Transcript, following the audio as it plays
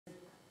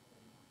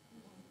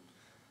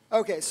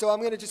Okay, so I'm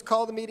going to just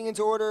call the meeting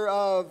into order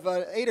of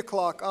 8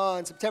 o'clock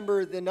on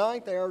September the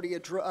 9th. I already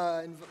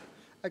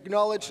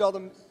acknowledged all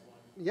the...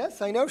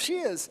 Yes, I know she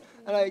is.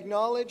 And I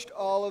acknowledged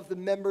all of the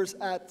members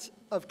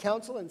of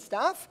council and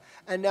staff.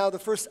 And now the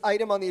first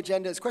item on the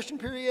agenda is question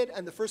period,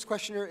 and the first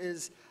questioner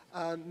is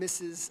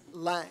Mrs.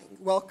 Lang.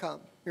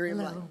 Welcome, Miriam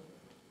Hello.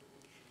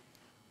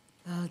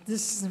 Lang.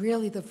 This is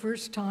really the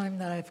first time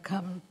that I've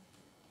come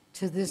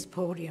to this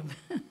podium.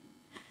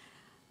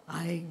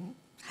 I'm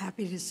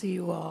happy to see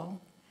you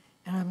all.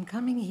 And I'm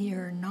coming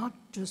here not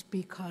just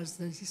because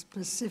there's a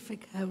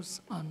specific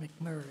house on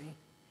McMurray,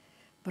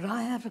 but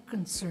I have a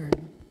concern.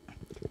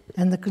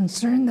 And the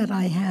concern that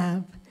I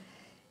have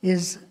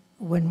is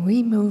when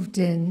we moved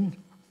in,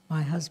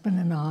 my husband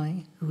and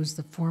I, who's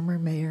the former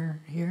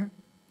mayor here,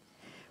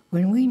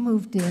 when we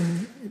moved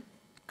in,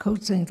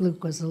 Côte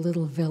Saint-Luc was a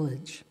little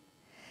village.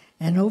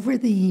 And over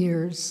the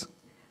years,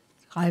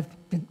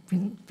 I've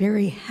been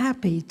very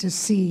happy to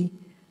see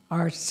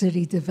our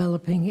city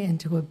developing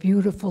into a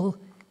beautiful,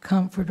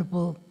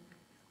 comfortable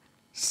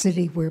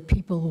city where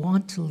people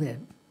want to live.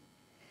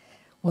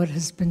 What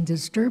has been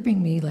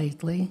disturbing me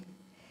lately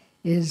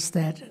is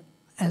that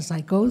as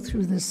I go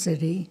through the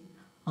city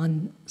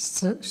on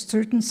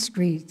certain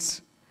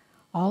streets,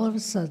 all of a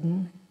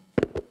sudden,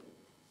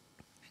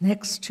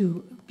 next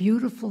to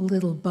beautiful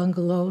little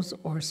bungalows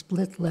or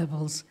split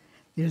levels,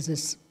 there's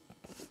this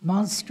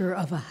monster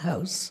of a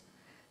house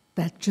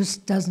that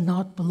just does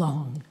not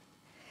belong.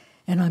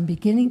 And I'm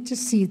beginning to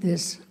see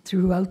this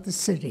throughout the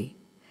city.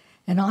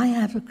 And I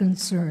have a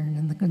concern,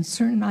 and the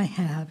concern I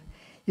have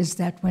is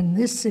that when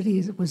this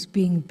city was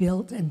being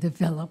built and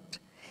developed,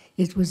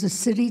 it was a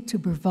city to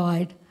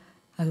provide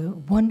a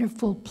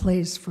wonderful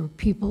place for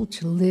people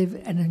to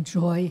live and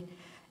enjoy,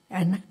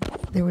 and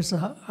there was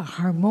a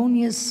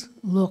harmonious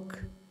look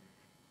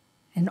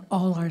in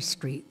all our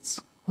streets.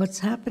 What's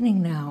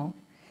happening now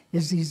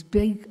is these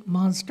big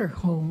monster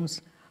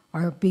homes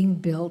are being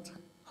built,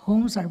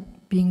 homes are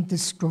being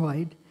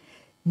destroyed,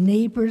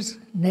 neighbors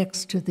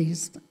next to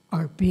these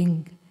are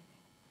being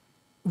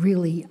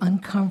really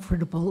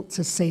uncomfortable,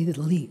 to say the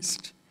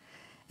least.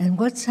 And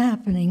what's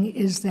happening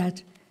is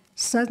that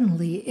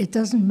suddenly it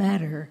doesn't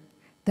matter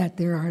that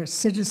there are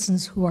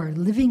citizens who are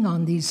living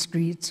on these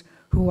streets,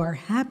 who are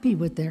happy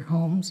with their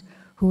homes,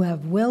 who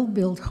have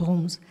well-built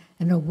homes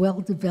and a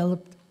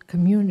well-developed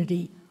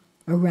community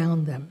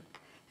around them.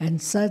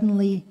 And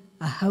suddenly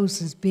a house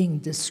is being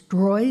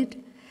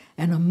destroyed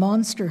and a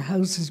monster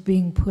house is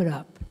being put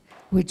up,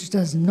 which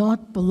does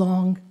not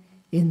belong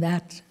in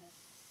that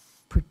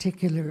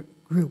particular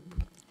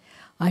group.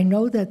 I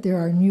know that there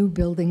are new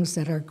buildings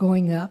that are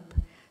going up.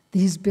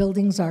 These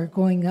buildings are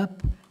going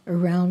up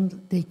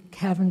around the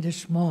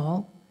Cavendish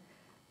Mall.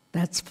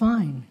 That's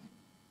fine.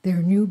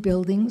 They're new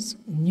buildings,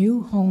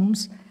 new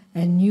homes,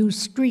 and new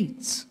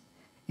streets.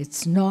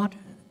 It's not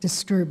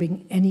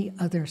disturbing any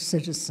other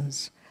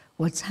citizens.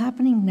 What's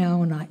happening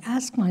now, and I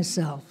ask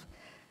myself,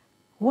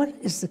 what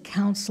is the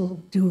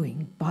council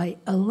doing by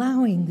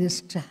allowing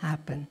this to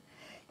happen?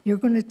 You're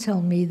going to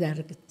tell me that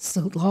it's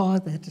a law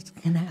that it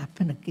can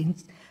happen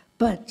against,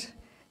 but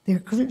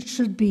there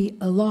should be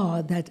a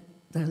law that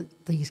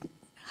the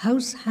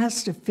house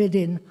has to fit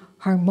in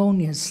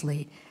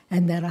harmoniously,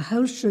 and that a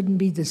house shouldn't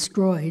be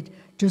destroyed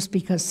just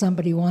because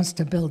somebody wants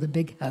to build a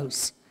big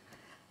house.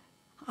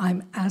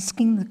 I'm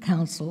asking the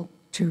council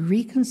to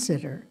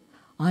reconsider.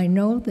 I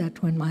know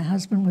that when my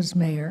husband was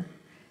mayor,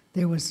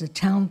 there was a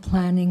town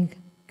planning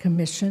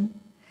commission,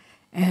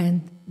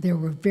 and there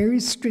were very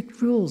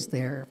strict rules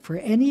there. For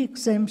any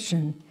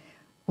exemption,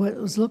 what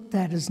was looked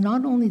at is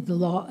not only the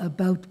law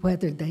about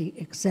whether the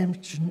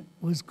exemption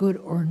was good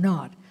or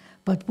not,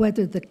 but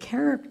whether the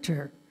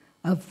character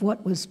of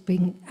what was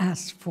being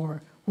asked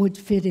for would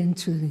fit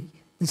into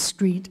the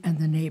street and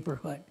the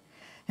neighborhood.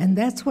 And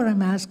that's what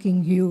I'm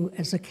asking you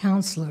as a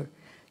councillor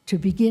to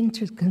begin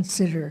to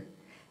consider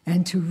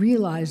and to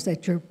realize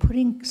that you're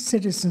putting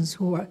citizens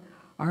who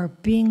are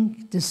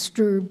being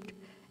disturbed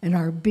and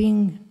are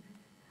being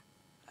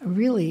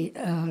really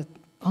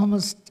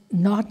almost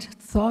not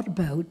thought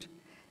about.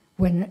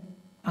 When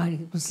I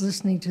was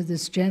listening to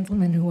this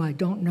gentleman who I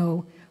don't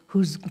know,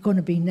 who's going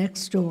to be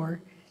next door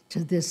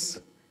to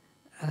this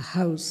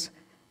house,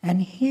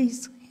 and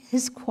his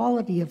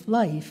quality of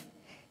life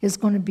is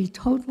going to be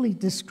totally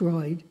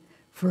destroyed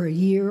for a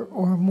year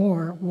or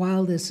more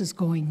while this is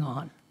going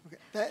on.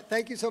 Okay.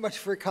 Thank you so much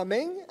for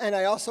coming. And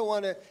I also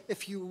want to,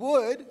 if you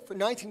would, for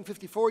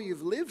 1954,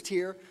 you've lived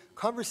here,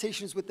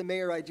 conversations with the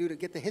mayor I do to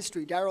get the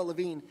history. Darrell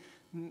Levine,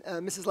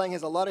 Mrs. Lang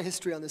has a lot of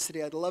history on the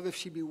city. I'd love if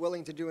she'd be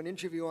willing to do an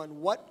interview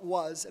on what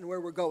was and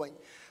where we're going.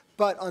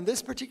 But on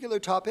this particular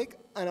topic,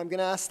 and I'm going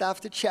to ask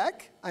staff to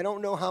check, I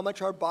don't know how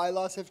much our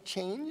bylaws have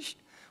changed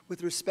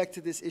with respect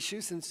to this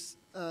issue since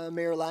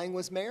Mayor Lang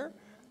was mayor.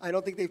 I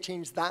don't think they've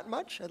changed that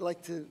much. I'd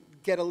like to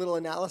get a little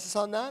analysis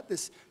on that.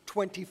 This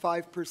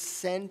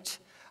 25%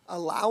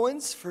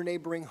 allowance for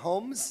neighboring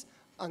homes,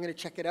 I'm going to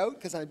check it out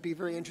because I'd be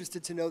very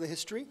interested to know the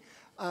history.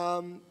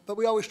 But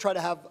we always try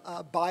to have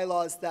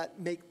bylaws that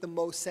make the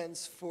most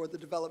sense for the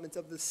development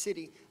of the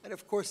city. And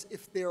of course,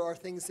 if there are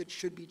things that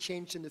should be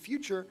changed in the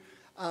future,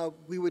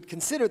 we would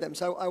consider them.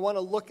 So I want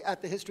to look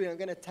at the history. I'm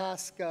going to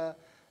task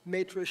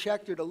Maitre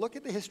Schechter to look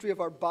at the history of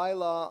our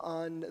bylaw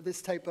on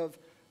this type of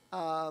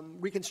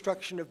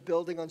reconstruction of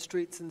building on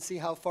streets and see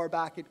how far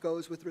back it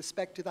goes with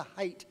respect to the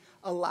height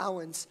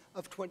allowance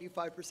of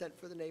 25%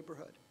 for the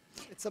neighborhood.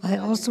 It's I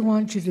also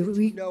want you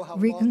to know how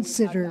long we've had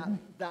reconsider.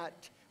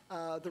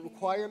 the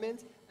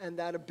requirement and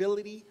that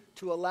ability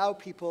to allow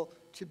people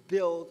to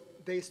build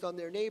based on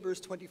their neighbors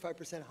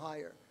 25%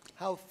 higher.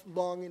 How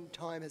long in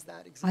time has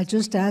that existed? I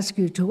just ask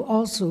you to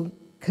also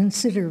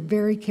consider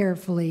very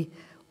carefully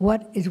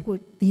what it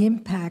would, the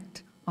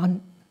impact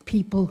on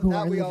people who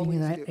are That we living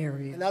in always that do.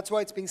 area. And that's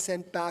why it's being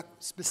sent back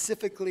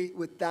specifically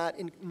with that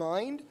in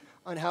mind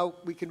on how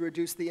we can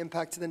reduce the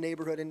impact to the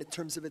neighborhood in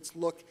terms of its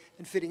look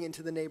and fitting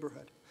into the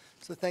neighborhood.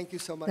 So thank you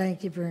so much.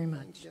 Thank you very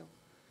Thank much. you.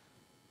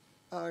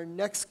 Our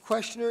next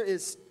questioner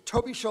is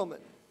Toby Shulman.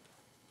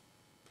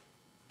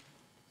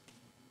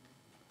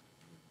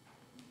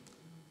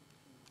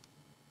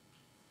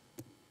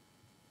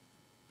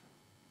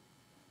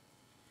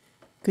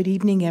 Good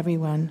evening,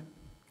 everyone.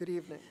 Good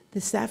evening.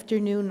 This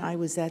afternoon, I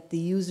was at the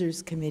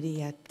Users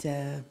Committee at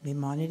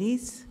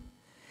Maimonides,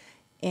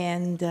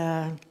 and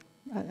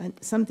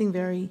something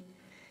very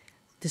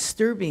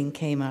disturbing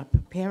came up.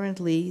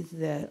 Apparently,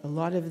 a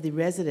lot of the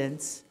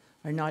residents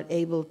are not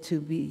able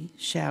to be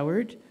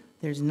showered.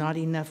 There's not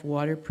enough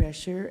water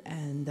pressure,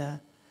 and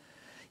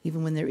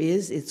even when there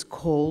is, it's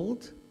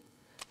cold.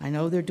 I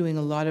know they're doing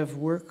a lot of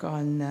work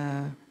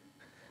on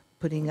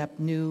putting up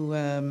new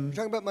You're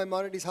talking about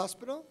Maimonides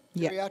Hospital?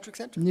 Yeah. Geriatric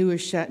Center?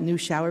 new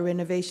shower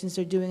renovations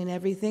they're doing and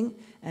everything,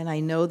 and I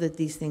know that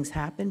these things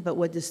happen, but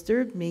what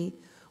disturbed me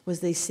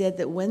was they said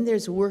that when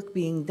there's work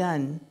being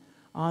done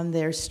on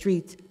their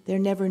street, they're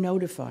never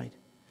notified.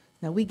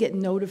 Now, we get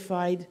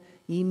notified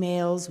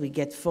emails, we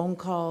get phone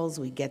calls,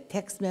 we get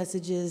text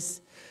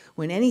messages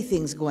when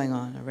anything's going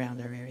on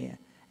around our area,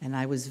 and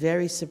I was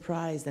very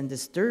surprised and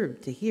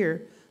disturbed to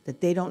hear that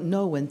they don't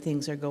know when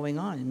things are going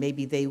on. And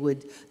maybe they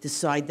would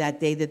decide that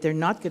day that they're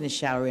not going to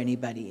shower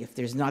anybody if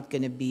there's not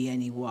going to be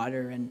any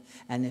water and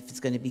if it's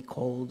going to be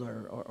cold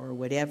or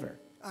whatever.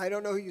 I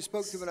don't know who you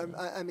spoke to, but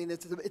I mean,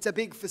 it's a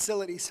big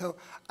facility, so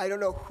I don't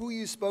know who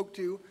you spoke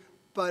to,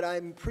 but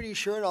I'm pretty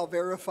sure, and I'll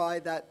verify,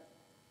 that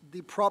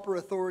the proper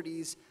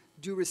authorities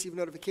do receive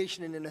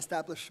notification in an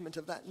establishment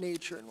of that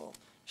nature, and we'll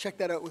check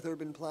that out with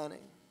urban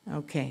planning.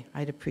 Okay,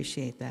 I'd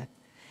appreciate that.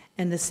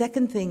 And the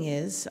second thing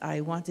is,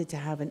 I wanted to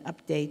have an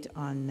update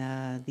on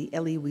the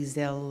Elie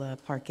Wiesel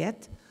parquet,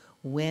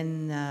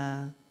 when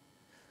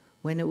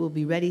it will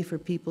be ready for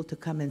people to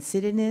come and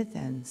sit in it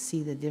and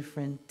see the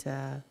different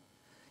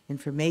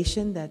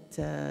information that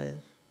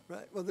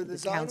Right, well, the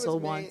council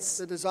wants.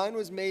 The design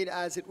was made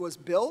as it was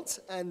built,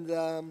 and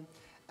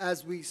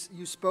as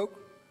you spoke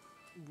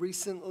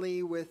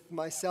recently with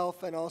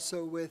myself and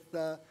also with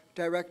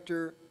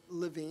Director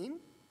Levine,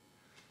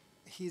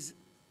 he's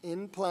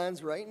in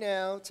plans right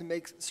now to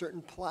make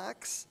certain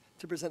plaques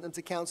to present them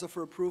to council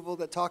for approval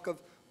that talk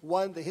of,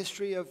 one, the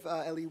history of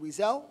Elie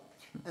Wiesel,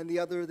 and the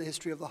other, the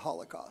history of the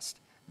Holocaust.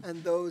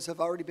 And those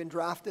have already been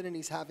drafted, and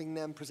he's having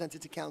them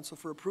presented to council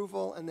for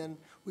approval, and then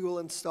we will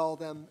install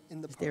them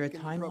in the Is there a park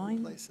in appropriate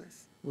timeline?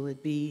 places. Will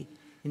it be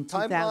in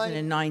Timeline-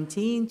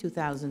 2019,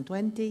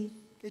 2020?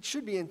 It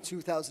should be in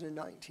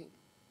 2019.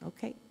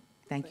 Okay,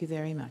 thank you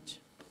very much.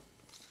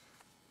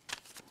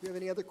 Do you have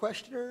any other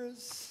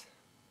questioners?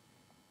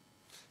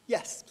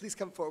 Yes, please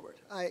come forward.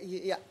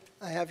 Yeah,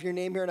 I have your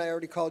name here, and I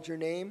already called your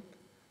name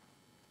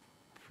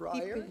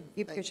prior.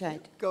 Yep,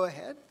 Thank you. Go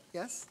ahead,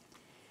 yes?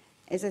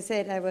 As I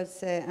said,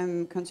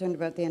 I'm concerned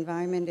about the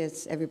environment,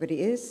 as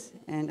everybody is,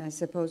 and I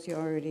suppose you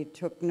already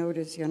took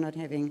notice you're not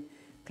having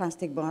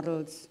plastic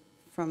bottles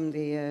from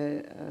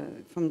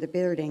the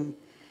building.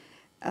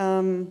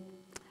 I'm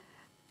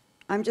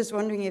just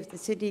wondering if the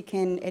city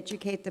can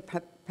educate the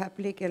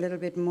public a little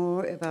bit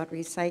more about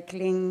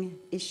recycling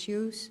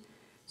issues,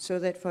 so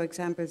that, for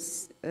example,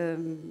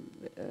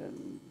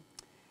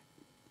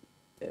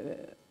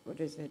 what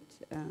is it?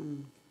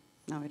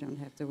 Now I don't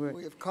have the word.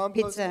 We have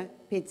compost.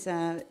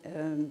 Pizza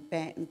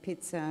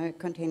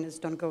containers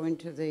don't go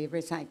into the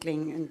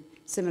recycling and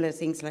similar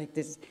things like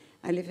this.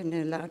 I live in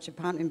a large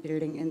apartment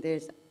building, and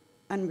there's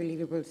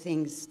unbelievable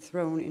things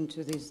thrown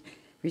into these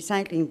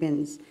recycling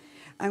bins.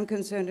 I'm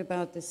concerned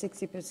about the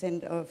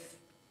 60% of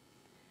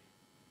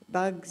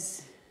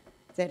bugs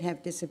that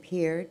have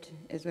disappeared,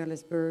 as well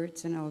as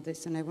birds and all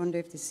this, and I wonder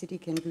if the city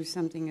can do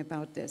something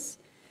about this.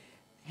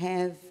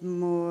 Have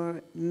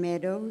more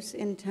meadows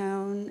in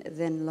town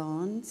than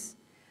lawns.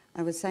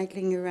 I was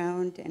cycling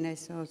around and I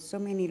saw so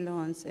many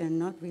lawns and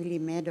not really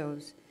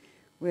meadows,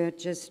 where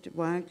just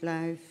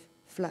wildlife,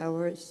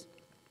 flowers,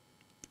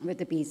 where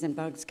the bees and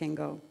bugs can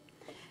go.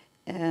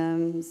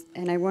 And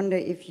I wonder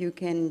if you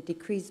can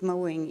decrease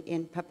mowing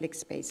in public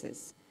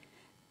spaces.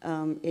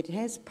 It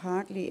is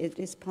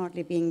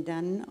partly being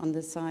done on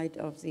the side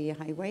of the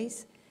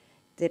highways.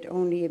 that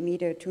only 1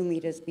 meter, 2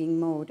 meters being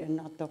mowed and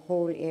not the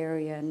whole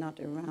area, not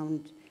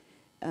around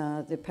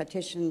the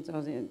partitions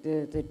or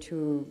the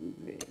two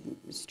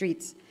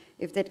streets,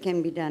 if that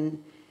can be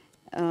done,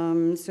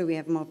 so we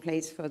have more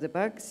place for the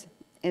bugs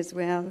as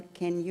well.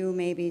 Can you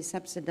maybe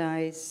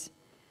subsidize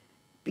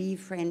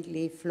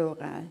bee-friendly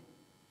flora?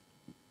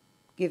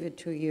 Give it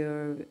to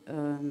your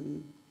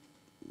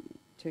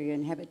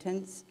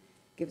inhabitants,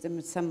 give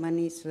them some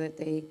money so that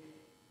they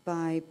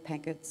buy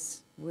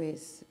packets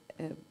with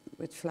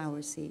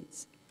flower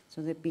seeds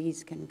so that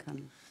bees can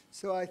come.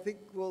 So I think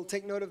we'll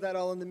take note of that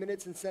all in the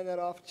minutes and send that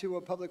off to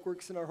a Public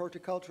Works and our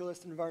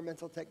horticulturalist and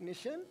environmental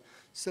technician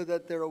so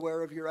that they're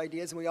aware of your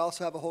ideas. And we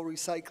also have a whole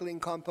recycling,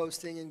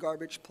 composting, and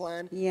garbage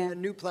plan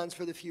and new plans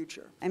for the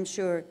future. I'm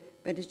sure,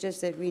 but it's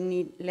just that we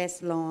need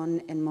less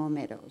lawn and more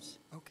meadows.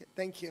 Okay,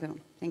 thank you. So,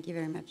 thank you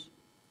very much.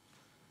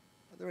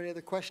 Are there any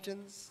other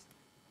questions?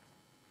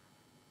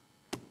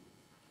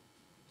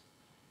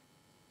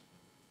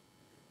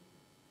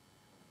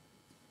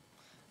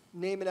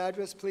 Name and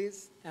address,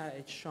 please.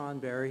 It's Sean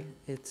Berry.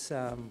 It's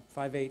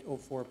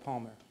 5804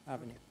 Palmer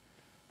Avenue.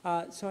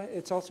 So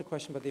it's also a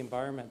question about the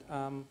environment.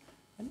 I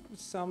know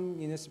some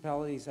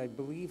municipalities, I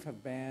believe,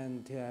 have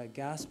banned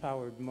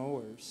gas-powered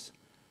mowers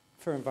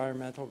for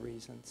environmental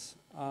reasons.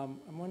 I'm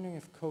wondering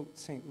if Côte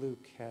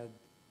Saint-Luc had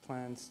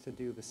plans to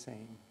do the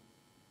same.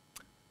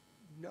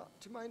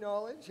 Not to my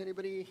knowledge.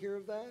 Anybody hear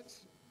of that?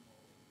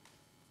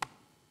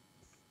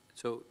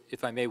 So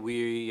if I may,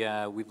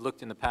 we've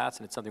looked in the past,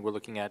 and it's something we're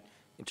looking at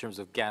in terms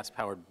of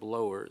gas-powered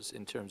blowers,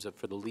 in terms of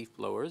for the leaf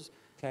blowers.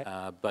 Okay.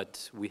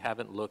 But we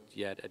haven't looked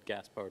yet at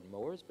gas-powered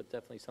mowers, but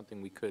definitely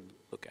something we could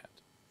look at.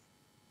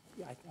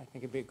 Yeah, I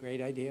think it'd be a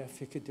great idea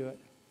if you could do it.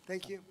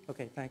 Thank you.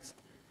 Okay, thanks.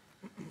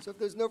 So if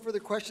there's no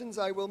further questions,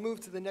 I will move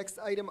to the next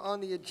item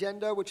on the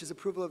agenda, which is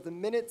approval of the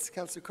minutes.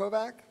 Councillor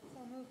Kovac. So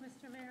move,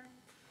 Mr. Mayor.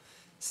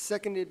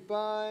 Seconded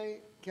by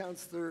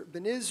Councillor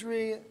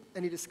Benizri.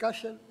 Any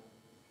discussion?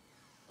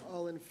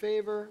 All in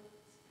favor?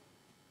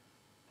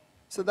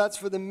 So that's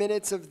for the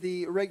minutes of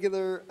the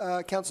regular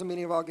council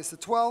meeting of August the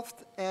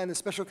 12th and the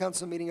special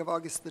council meeting of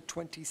August the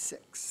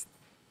 26th.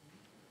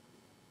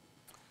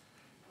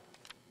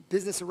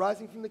 Business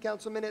arising from the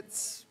council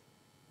minutes.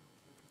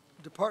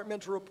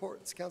 Departmental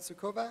reports. Councillor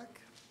Kovac.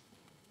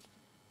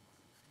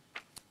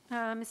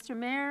 Mr.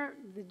 Mayor,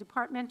 the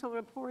departmental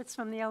reports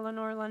from the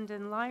Eleanor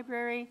London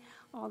Library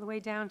all the way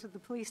down to the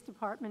police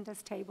department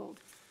as tabled.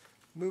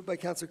 Moved by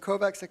Councillor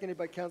Kovac, seconded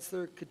by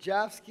Councillor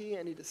Kajavsky.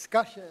 Any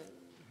discussion?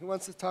 Who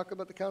wants to talk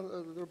about the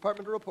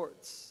departmental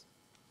reports?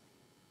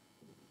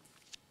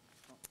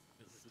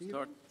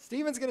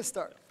 Stephen's going to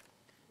start.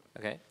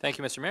 Okay, thank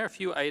you, Mr. Mayor. A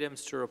few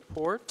items to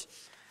report.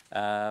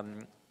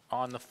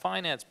 On the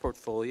finance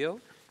portfolio,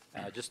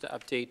 just to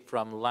update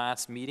from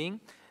last meeting.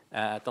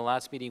 At the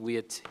last meeting, we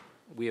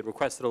had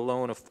requested a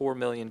loan of $4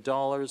 million,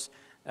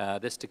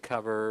 this to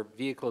cover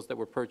vehicles that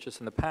were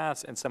purchased in the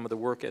past and some of the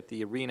work at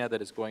the arena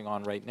that is going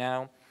on right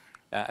now.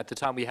 At the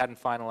time, we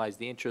hadn't finalized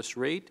the interest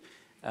rate,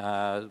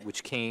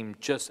 which came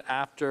just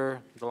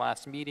after the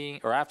last meeting,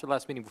 or after the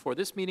last meeting before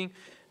this meeting.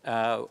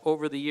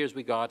 Over the years,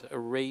 we got a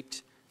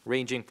rate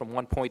ranging from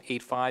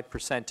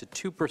 1.85%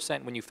 to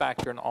 2% when you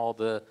factor in all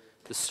the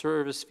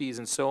service fees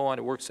and so on.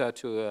 It works out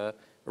to a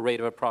rate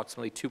of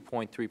approximately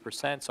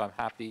 2.3%, so I'm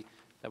happy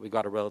that we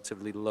got a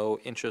relatively low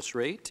interest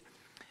rate.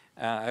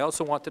 I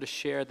also wanted to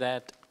share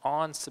that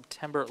on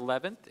September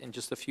 11th, in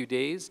just a few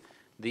days,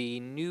 the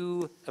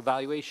new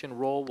evaluation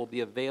roll will be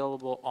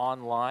available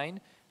online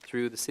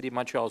through the City of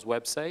Montreal's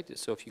website.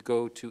 So if you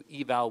go to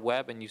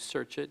eValWeb and you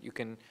search it, you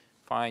can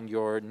find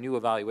your new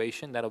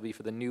evaluation. That'll be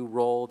for the new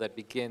roll that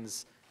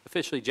begins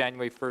officially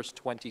January 1st,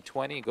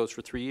 2020. It goes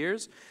for 3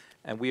 years.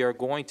 And we are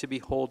going to be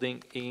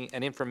holding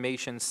an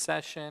information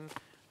session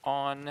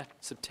on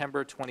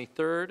September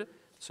 23rd,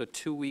 so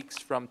 2 weeks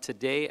from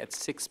today at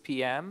 6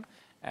 p.m.,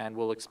 and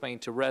we'll explain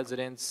to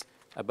residents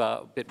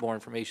about a bit more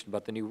information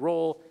about the new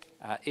roll,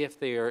 if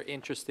they are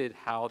interested,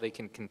 how they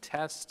can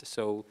contest.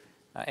 So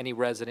any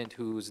resident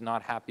who's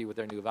not happy with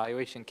their new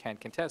evaluation can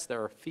contest.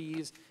 There are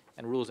fees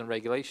and rules and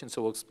regulations,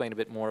 so we'll explain a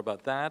bit more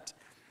about that.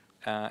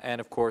 And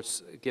of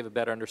course, give a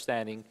better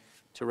understanding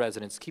to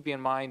residents. Keeping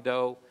in mind,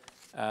 though,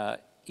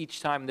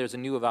 each time there's a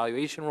new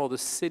evaluation roll, the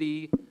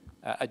city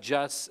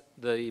adjusts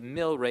the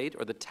mill rate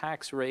or the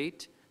tax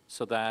rate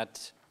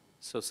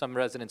so some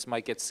residents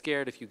might get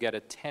scared if you get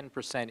a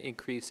 10%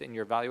 increase in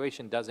your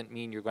valuation. Doesn't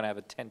mean you're going to have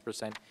a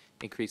 10%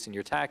 increase in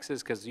your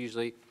taxes, because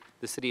usually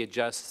the city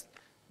adjusts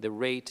the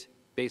rate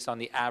based on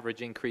the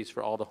average increase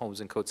for all the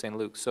homes in Côte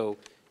Saint-Luc. So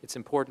it's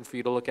important for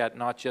you to look at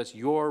not just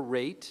your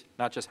rate,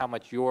 not just how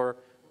much your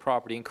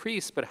property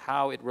increased, but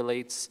how it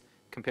relates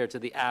compared to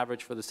the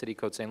average for the city of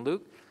Côte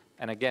Saint-Luc.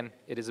 And again,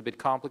 it is a bit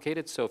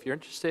complicated, so if you're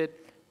interested,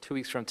 2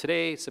 weeks from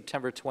today,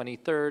 September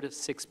 23rd,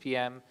 6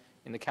 p.m.,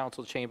 in the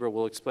council chamber,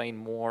 we'll explain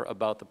more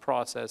about the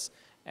process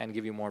and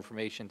give you more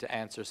information to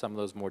answer some of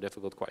those more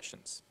difficult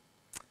questions.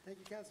 Thank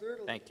you, Councillor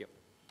Ertl. Thank you.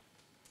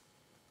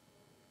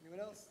 Anyone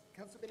else?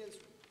 Councillor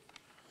Benizri.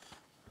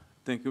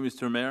 Thank you,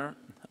 Mr. Mayor.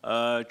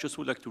 Just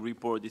would like to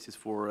report, this is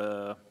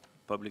for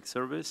public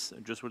service. I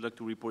just would like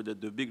to report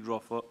that the big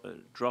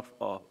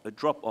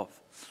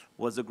drop-off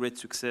was a great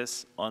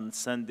success on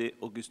Sunday,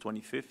 August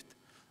 25th.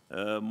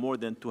 More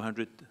than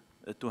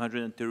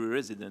 230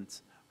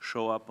 residents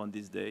show up on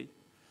this day.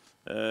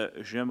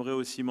 J'aimerais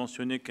aussi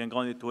mentionner qu'un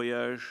grand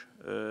nettoyage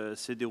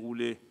s'est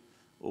déroulé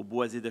au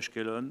Boisé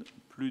d'Ashkelon.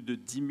 Plus de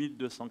 10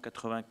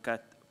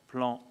 284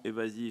 plants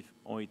évasifs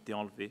ont été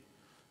enlevés.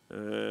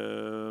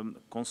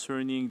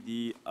 Concerning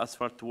the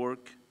asphalt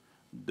work,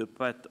 the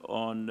path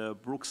on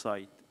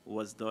Brookside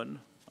was done.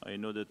 I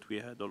know that we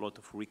had a lot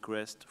of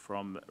requests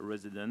from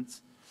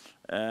residents.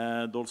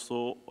 And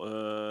also,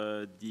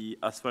 the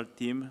asphalt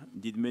team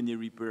did many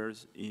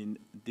repairs in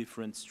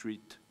different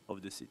streets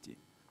of the city.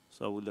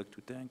 So I would like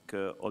to thank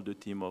all the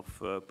team of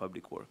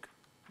Public Work.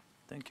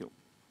 Thank you.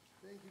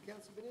 Thank you,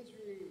 Councillor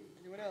Benizri.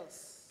 Anyone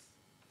else?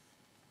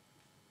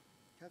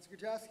 Councillor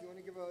Gajowski, you want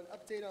to give an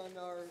update on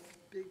our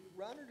big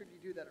run, or did you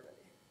do that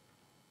already?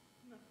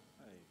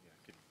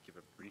 I could give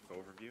a brief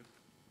overview.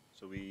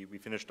 So we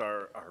finished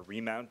our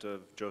remount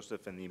of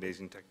Joseph and the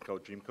Amazing Technicolor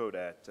Dreamcoat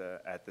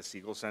at the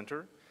Siegel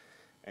Center,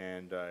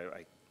 and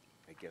I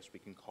guess we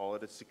can call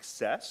it a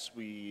success.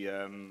 We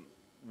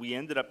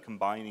ended up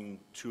combining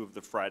two of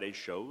the Friday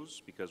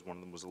shows because one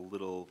of them was a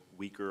little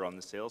weaker on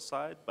the sales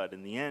side, but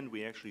in the end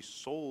we actually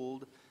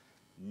sold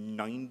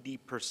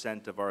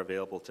 90% of our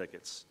available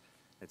tickets.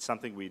 It's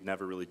something we'd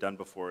never really done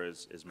before,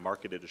 is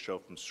marketed a show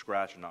from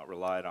scratch and not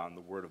relied on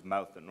the word of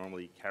mouth that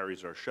normally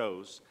carries our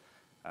shows.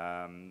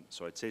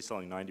 So I'd say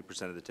selling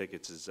 90% of the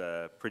tickets is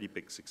a pretty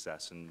big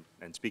success.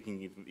 And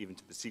speaking even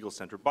to the Siegel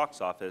Center box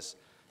office,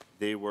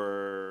 they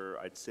were,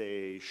 I'd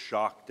say,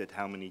 shocked at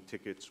how many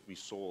tickets we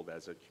sold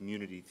as a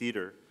community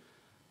theater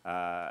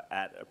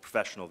at a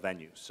professional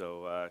venue.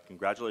 So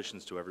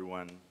congratulations to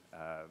everyone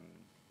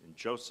in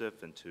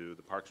Joseph and to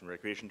the Parks and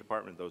Recreation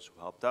Department, those who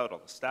helped out, all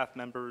the staff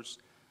members.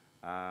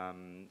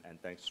 And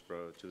thanks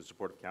to the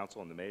support of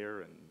council and the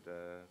mayor, and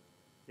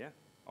yeah,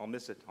 I'll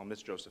miss it. I'll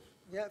miss Joseph.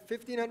 Yeah,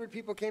 1,500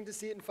 people came to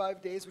see it in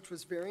 5 days, which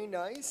was very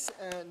nice,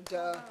 and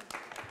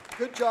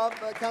good job,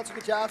 Councillor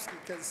Gajowski,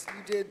 because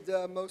you did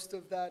most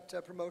of that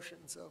promotion,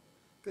 so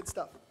good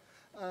stuff.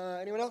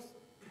 Anyone else?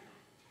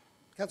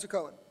 Councillor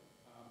Cohen.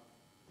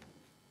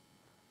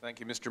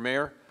 Thank you, Mr.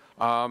 Mayor.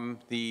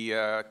 The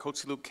Côte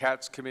Saint-Luc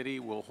Cats Committee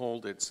will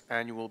hold its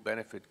annual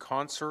benefit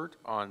concert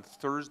on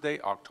Thursday,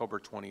 October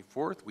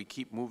 24th. We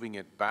keep moving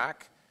it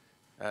back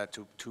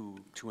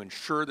to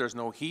ensure there's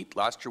no heat.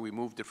 Last year we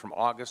moved it from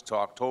August to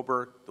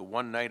October. The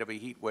one night of a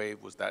heat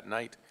wave was that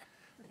night.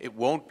 It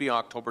won't be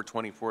October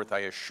 24th, I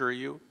assure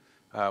you.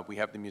 We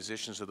have the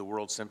musicians of the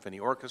World Symphony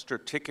Orchestra.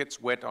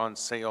 Tickets went on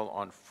sale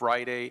on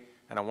Friday,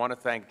 and I want to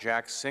thank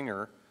Jack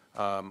Singer,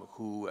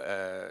 who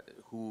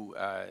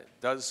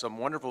does some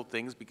wonderful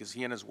things because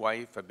he and his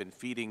wife have been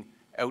feeding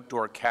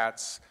outdoor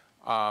cats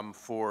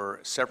for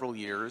several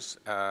years,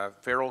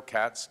 feral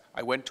cats.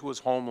 I went to his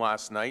home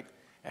last night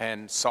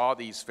and saw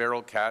these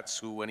feral cats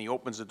who, when he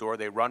opens the door,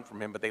 they run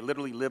from him, but they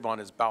literally live on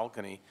his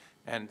balcony.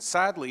 And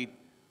sadly,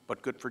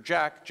 but good for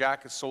Jack,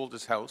 Jack has sold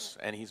his house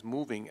and he's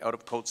moving out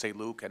of Côte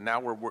Saint-Luc, and now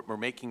we're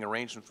making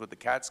arrangements with the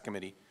Cats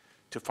Committee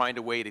to find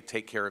a way to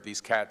take care of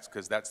these cats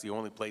because that's the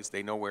only place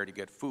they know where to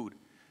get food.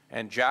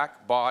 And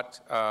Jack bought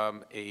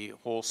a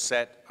whole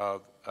set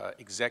of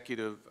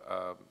executive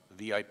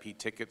VIP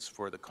tickets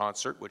for the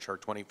concert, which are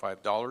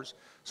 $25.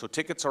 So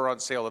tickets are on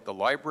sale at the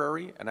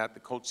library and at the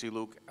Côte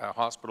Saint-Luc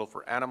Hospital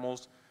for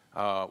Animals.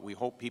 We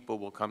hope people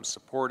will come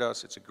support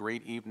us. It's a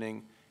great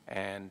evening,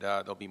 and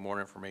there'll be more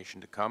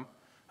information to come.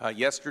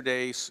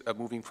 Yesterday,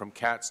 moving from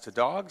cats to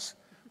dogs,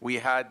 we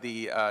had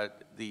the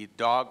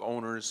dog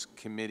owners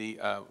committee,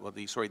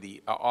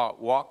 the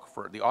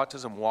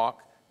autism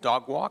walk,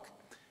 dog walk.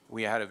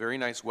 We had a very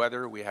nice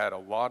weather. We had a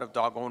lot of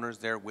dog owners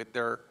there with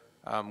their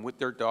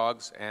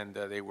dogs, and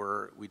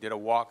we did a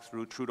walk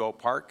through Trudeau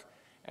Park,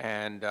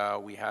 and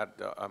we had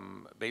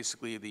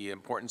basically the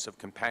importance of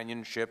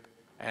companionship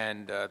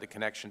and the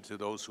connection to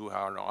those who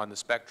are on the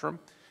spectrum.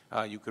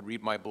 You could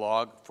read my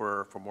blog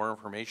for more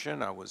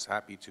information. I was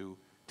happy to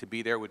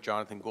be there with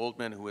Jonathan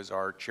Goldman, who is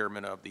our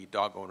chairman of the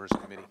Dog Owners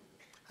Committee.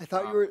 I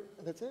thought you were,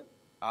 that's it?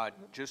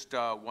 Just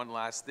one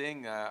last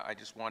thing. I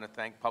just want to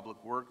thank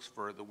Public Works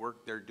for the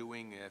work they're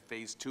doing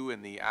Phase 2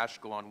 in the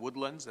Ashkelon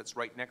Woodlands. That's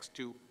right next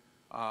to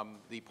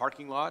the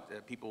parking lot.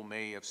 People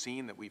may have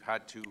seen that we've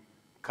had to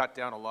cut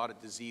down a lot of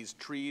diseased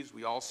trees.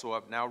 We also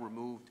have now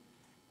removed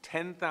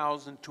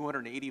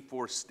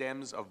 10,284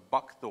 stems of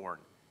buckthorn.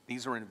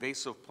 These are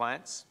invasive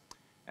plants.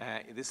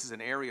 This is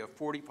an area of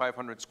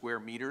 4,500 square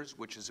meters,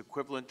 which is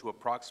equivalent to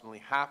approximately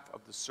half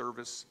of the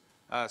surface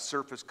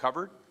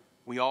covered.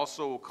 We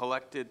also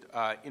collected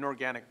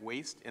inorganic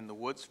waste in the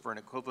woods for an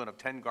equivalent of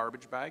 10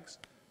 garbage bags.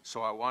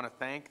 So I want to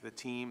thank the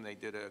team. They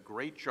did a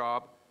great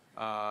job,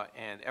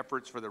 and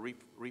efforts for the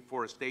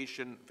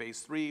reforestation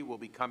Phase 3 will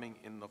be coming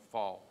in the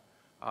fall.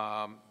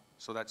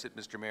 So that's it,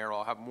 Mr. Mayor.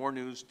 I'll have more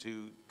news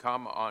to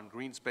come on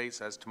Green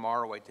Space as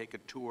tomorrow I take a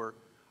tour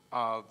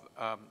of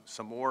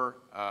some more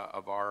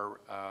of our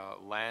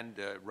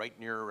land right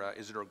near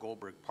Isidore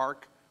Goldberg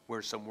Park,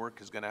 where some work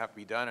is going to have to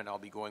be done, and I'll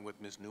be going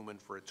with Ms. Newman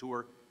for a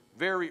tour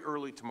very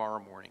early tomorrow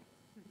morning.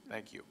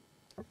 Thank you.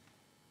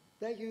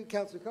 Thank you,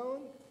 Councillor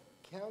Cohen.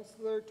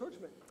 Councillor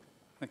Torchman.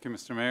 Thank you,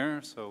 Mr.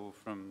 Mayor. So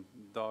from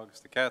dogs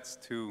to cats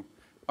to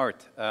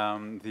art. Our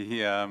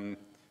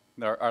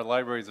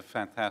library is a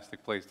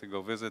fantastic place to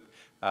go visit.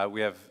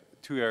 We have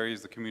two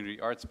areas, the community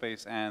art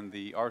space and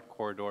the art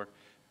corridor,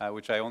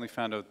 which I only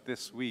found out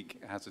this week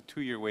has a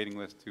 2-year waiting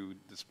list to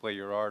display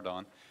your art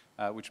on,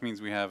 which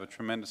means we have a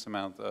tremendous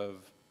amount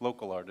of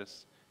local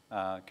artists,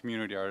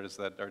 community artists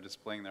that are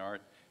displaying their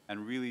art,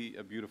 and really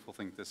a beautiful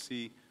thing to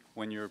see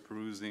when you're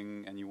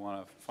perusing and you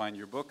want to find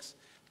your books.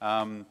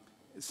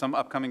 Some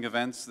upcoming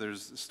events,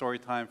 there's story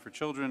time for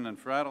children and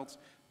for adults,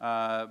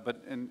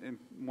 but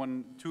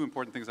two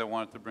important things I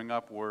wanted to bring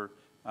up were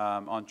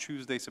on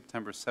Tuesday,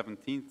 September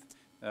 17th,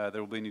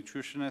 there will be a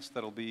nutritionist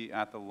that will be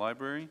at the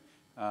library.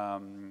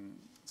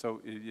 So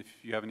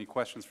if you have any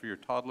questions for your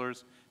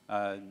toddlers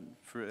and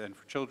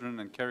for children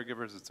and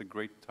caregivers, it's a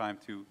great time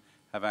to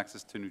have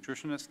access to a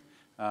nutritionist.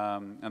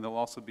 And there'll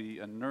also be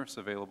a nurse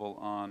available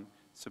on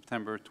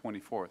September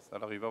 24th.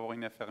 Alors, il va y avoir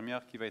une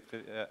infirmière qui va être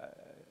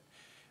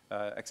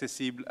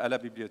accessible à la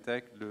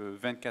bibliothèque le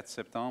 24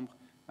 septembre.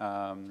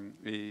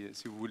 Et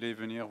si vous voulez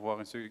venir voir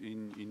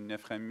une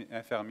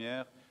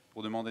infirmière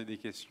pour demander des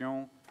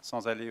questions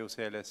sans aller au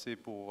CLSC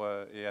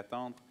et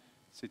attendre,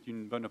 c'est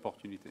une bonne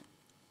opportunité.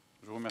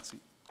 Je vous remercie.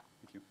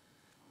 Thank you.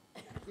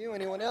 Thank you.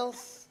 Anyone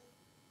else?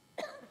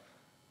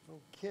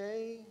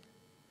 Okay.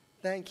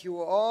 Thank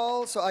you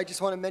all. So I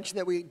just want to mention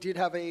that we did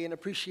have an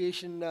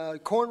appreciation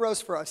corn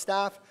roast for our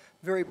staff.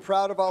 Very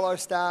proud of all our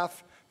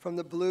staff, from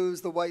the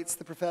blues, the whites,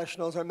 the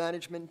professionals, our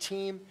management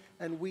team.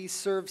 And we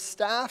served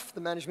staff,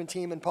 the management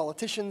team, and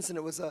politicians, and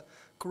it was a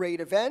great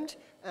event.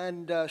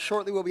 And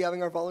shortly we'll be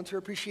having our volunteer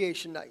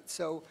appreciation night.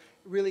 So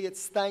really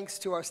it's thanks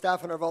to our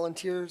staff and our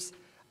volunteers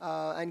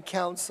and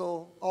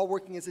council, all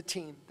working as a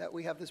team, that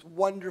we have this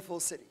wonderful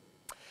city.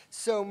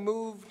 So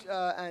moved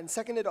and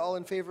seconded, all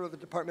in favor of the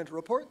departmental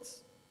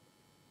reports?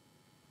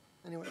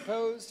 Anyone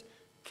opposed?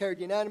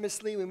 Carried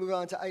unanimously. We move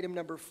on to item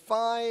number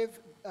 5.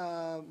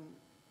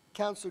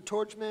 Councillor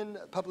Torchman,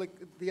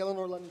 the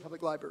Eleanor London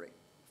Public Library,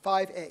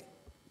 5A.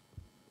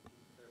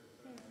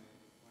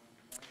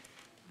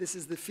 This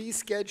is the fee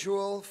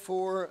schedule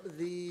for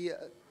the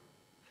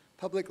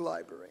public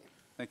library.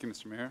 Thank you,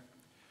 Mr. Mayor.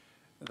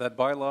 That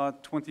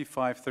bylaw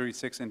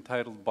 2536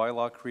 entitled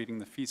Bylaw Creating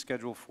the Fee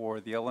Schedule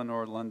for the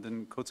Eleanor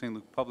London Côte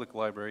Saint-Luc Public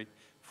Library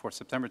for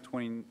September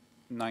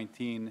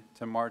 2019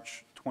 to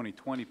March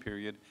 2020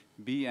 period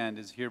be and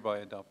is hereby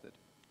adopted.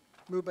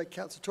 Moved by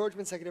Councillor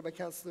Torchman, seconded by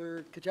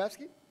Councillor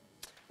Kajewski.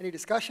 Any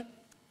discussion?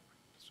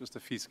 It's just a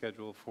fee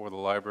schedule for the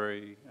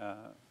library.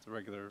 It's a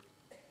regular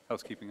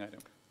housekeeping item.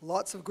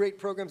 Lots of great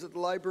programs at the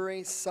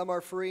library. Some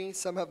are free,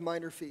 some have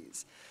minor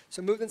fees.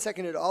 So moved and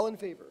seconded. All in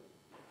favor?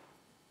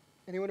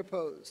 Anyone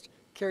opposed?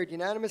 Carried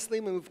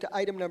unanimously. We move to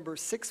item number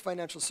 6,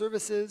 Financial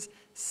Services.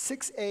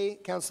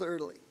 6A, Councillor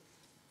Erdely.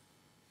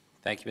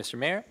 Thank you, Mr.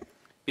 Mayor.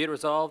 Be it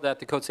resolved that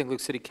the Côte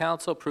Saint-Luc City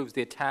Council approves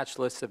the attached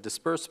list of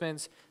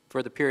disbursements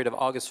for the period of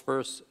August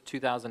 1st,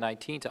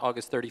 2019 to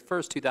August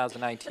 31st,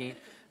 2019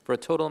 for a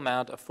total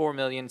amount of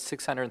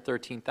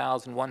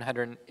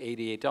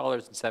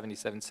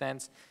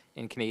 $4,613,188.77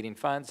 in Canadian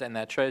funds, and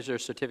that Treasurer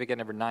Certificate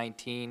number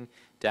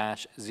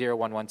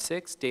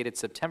 19-0116 dated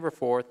September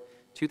 4th,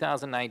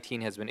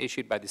 2019 has been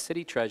issued by the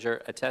City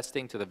Treasurer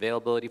attesting to the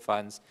availability of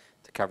funds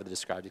to cover the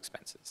described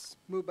expenses.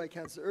 Moved by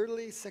Councillor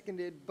Erdely,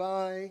 seconded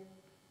by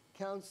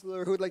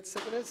Councillor, who would like to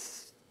second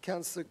this?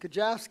 Councillor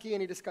Kajewski.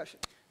 Any discussion?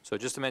 So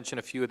just to mention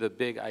a few of the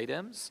big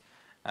items.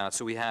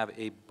 So we have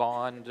a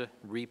bond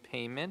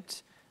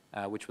repayment,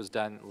 which was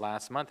done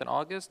last month in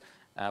August.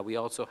 We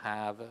also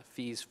have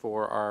fees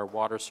for our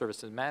water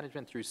services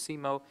management through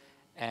CMO,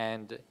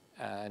 and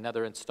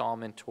another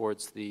installment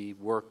towards the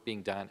work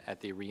being done at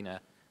the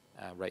arena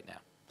right now.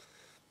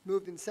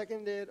 Moved and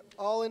seconded.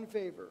 All in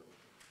favor?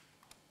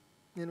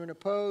 Anyone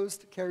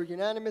opposed? Carried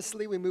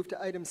unanimously. We move to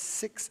item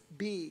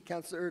 6B.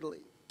 Councillor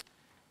Erdely.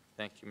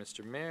 Thank you,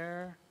 Mr.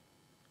 Mayor.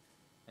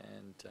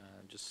 And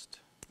just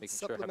making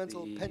sure I have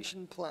Supplemental the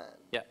Pension Plan.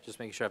 Yeah, just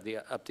making sure I have the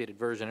updated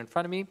version in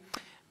front of me.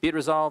 Be it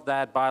resolved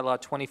that bylaw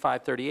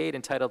 2538,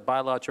 entitled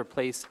Bylaw to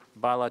replace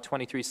bylaw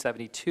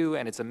 2372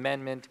 and its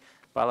amendment,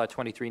 bylaw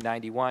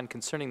 2391,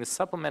 concerning the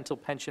supplemental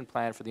pension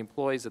plan for the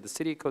employees of the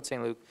City of Côte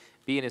Saint-Luc,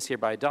 be and is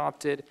hereby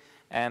adopted,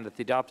 and that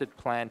the adopted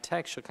plan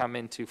text shall come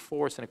into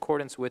force in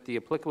accordance with the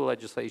applicable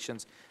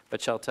legislations,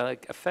 but shall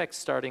take effect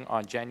starting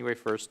on January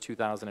 1st,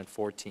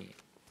 2014.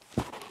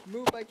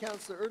 Moved by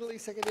Councillor Erdely,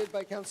 seconded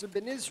by Councillor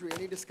Benizri.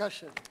 Any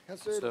discussion?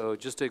 Councillor Erdely. So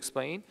just to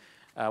explain,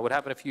 what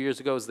happened a few years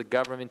ago is the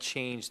government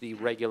changed the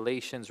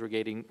regulations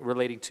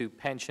relating to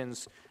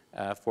pensions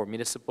for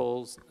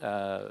municipal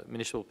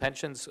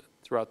pensions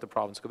throughout the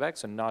province of Quebec,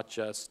 so not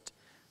just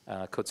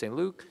Côte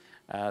Saint-Luc.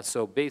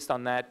 So based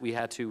on that, we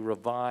had to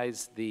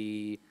revise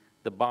the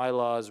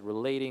bylaws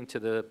relating to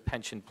the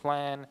pension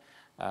plan.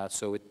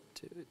 So it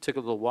took a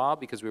little while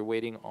because we were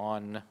waiting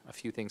on a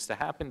few things to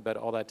happen, but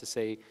all that to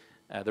say,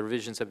 the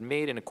revisions have been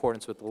made in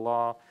accordance with the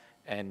law,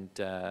 and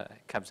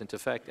comes into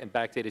effect, and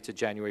backdated to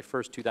January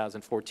 1st,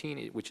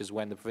 2014, which is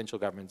when the provincial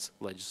government's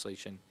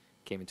legislation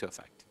came into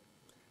effect.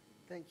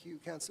 Thank you,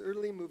 Councillor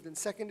Erdely. Moved and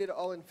seconded.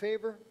 All in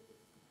favor?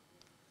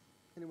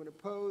 Anyone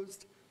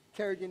opposed?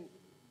 Carried.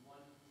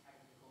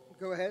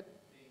 Go ahead.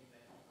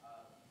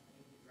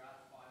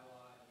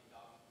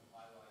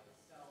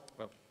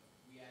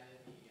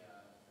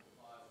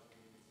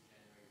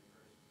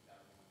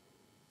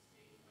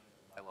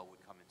 Bylaw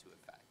would come into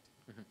effect.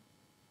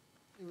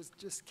 It was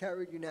just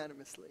carried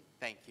unanimously.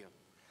 Thank you.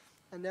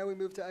 And now we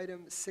move to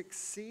item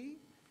 6C.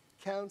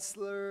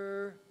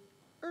 Councillor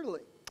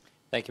Erdely.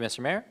 Thank you, Mr.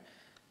 Mayor.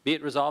 Be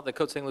it resolved that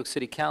Côte Saint-Luc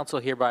City Council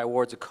hereby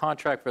awards a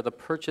contract for the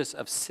purchase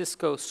of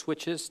Cisco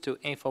switches to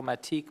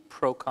Informatique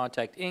Pro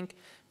Contact, Inc.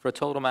 for a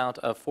total amount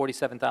of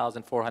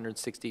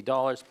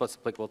 $47,460 plus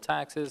applicable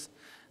taxes.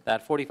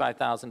 That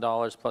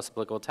 $45,000 plus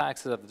applicable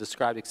taxes of the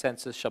described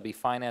expenses shall be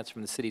financed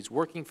from the city's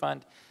working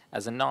fund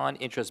as a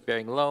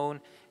non-interest-bearing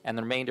loan, and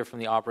the remainder from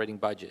the operating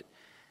budget.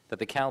 That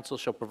the council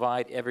shall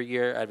provide every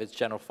year out of its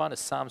general fund a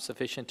sum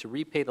sufficient to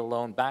repay the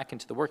loan back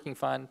into the working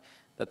fund.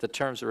 That the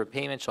terms of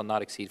repayment shall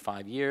not exceed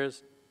 5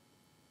 years.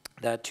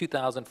 That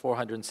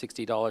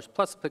 $2,460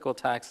 plus applicable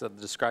taxes of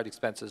the described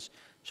expenses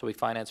shall be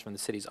financed from the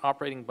city's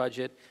operating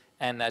budget,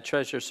 and that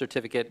Treasurer's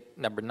Certificate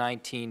number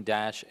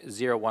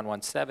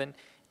 19-0117,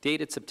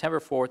 dated September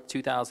 4th,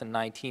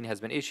 2019, has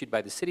been issued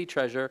by the City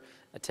Treasurer,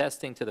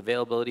 attesting to the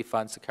availability of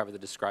funds to cover the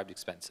described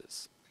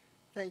expenses.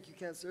 Thank you,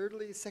 Councillor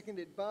Erdely.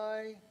 Seconded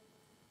by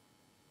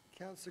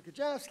Councillor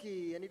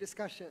Kajowski. Any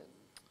discussion?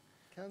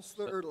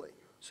 Councillor Erdely.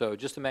 So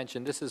just to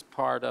mention, this is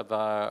part of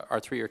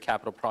our 3-year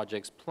capital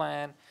projects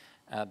plan,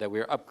 that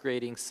we're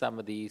upgrading some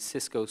of the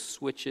Cisco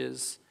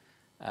switches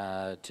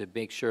to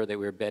make sure that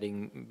we're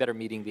better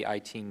meeting the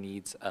IT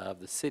needs of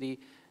the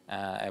city.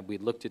 And we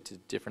looked at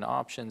different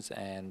options,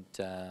 and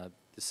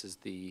this is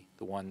the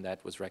one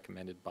that was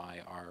recommended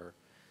by our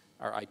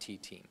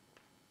IT team.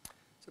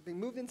 So being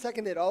moved and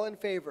seconded, all in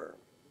favor?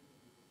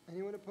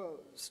 Anyone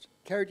opposed?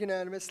 Carried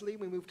unanimously.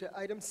 We move to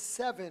item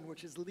 7,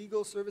 which is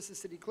Legal Services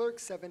City Clerk,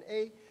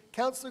 7A.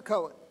 Councillor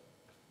Cohen.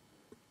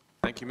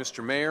 Thank you,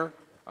 Mr. Mayor.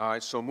 I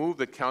so move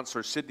that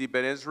Councillor Sidney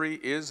Benizri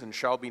is and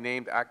shall be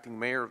named acting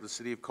mayor of the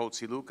City of Côte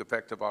Saint-Luc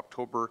effective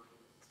October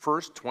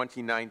 1st,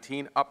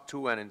 2019, up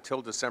to and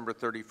until December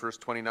 31st,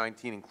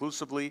 2019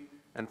 inclusively,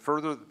 and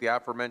further that the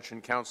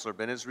aforementioned Councillor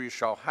Benizri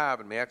shall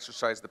have and may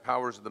exercise the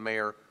powers of the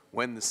mayor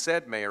when the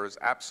said mayor is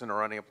absent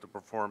or unable to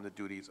perform the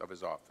duties of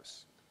his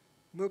office.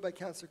 Moved by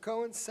Councillor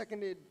Cohen,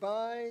 seconded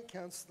by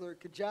Councillor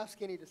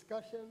Kajowski. Any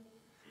discussion?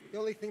 The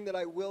only thing that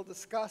I will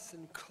discuss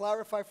and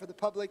clarify for the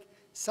public,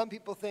 some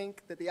people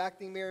think that the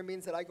acting mayor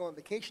means that I go on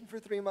vacation for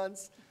 3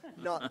 months.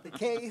 Not the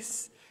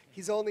case.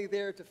 He's only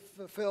there to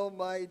fulfill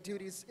my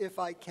duties if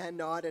I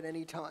cannot at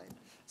any time.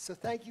 So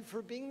thank you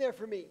for being there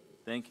for me.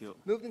 Thank you.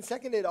 Moved and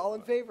seconded. All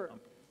in favor?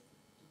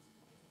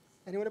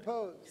 Anyone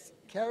opposed?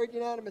 Carried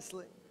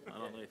unanimously. I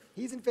don't know if,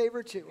 He's in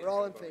favor too. We're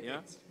all in favor.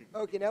 yeah?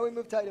 Okay, now we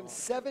move to item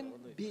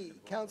 7B.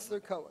 Councillor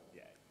Cohen.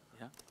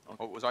 Yeah?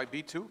 Oh, was I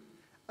B2?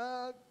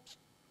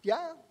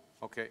 Yeah,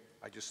 Okay,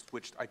 I just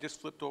switched, I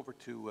just flipped over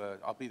to,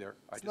 I'll be there.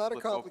 I it's just not a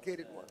flipped over-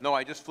 complicated one. No,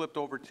 I just flipped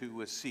over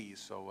to C,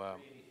 so,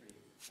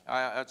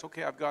 that's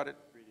okay, I've got it.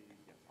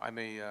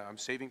 I'm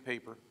saving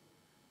paper.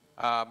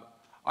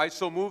 I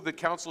so move that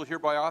council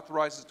hereby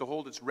authorizes to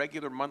hold its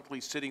regular monthly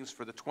sittings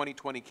for the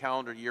 2020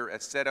 calendar year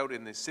as set out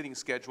in the sitting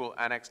schedule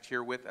annexed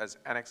herewith as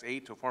Annex A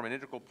to form an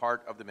integral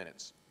part of the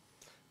minutes.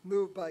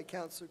 Moved by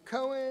Councillor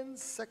Cohen,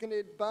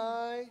 seconded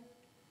by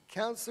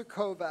Councillor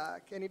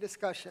Kovac. Any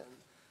discussion?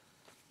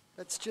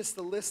 That's just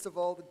the list of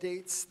all the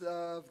dates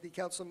of the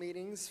council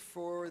meetings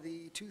for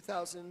the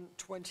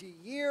 2020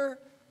 year.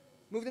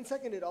 Moved and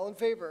seconded. All in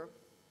favor?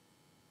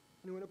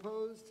 Anyone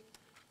opposed?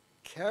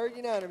 Carried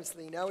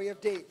unanimously. Now we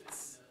have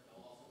dates.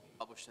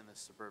 Published in the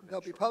Suburban.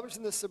 They'll be published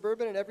in the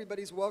Suburban, and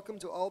everybody's welcome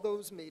to all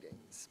those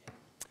meetings.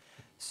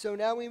 So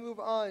now we move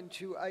on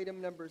to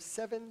item number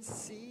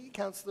 7C.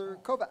 Councillor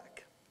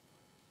Kovac.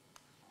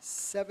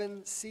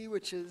 7C,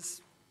 which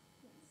is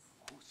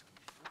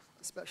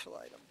a special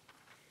item.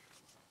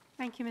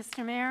 Thank you,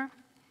 Mr. Mayor.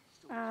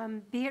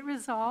 Be it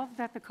resolved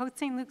that the Côte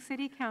Saint-Luc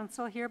City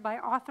Council hereby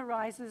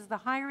authorizes the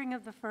hiring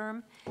of the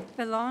firm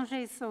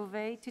Belanger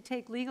Sauvé to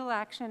take legal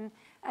action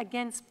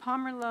against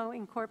Pomerleau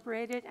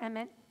Incorporated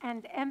and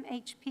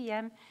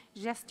MHPM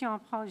Gestion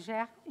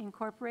Projet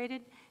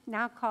Incorporated,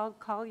 now called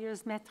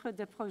Collier's Maître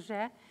de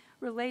Projet,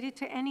 related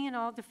to any and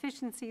all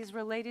deficiencies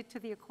related to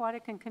the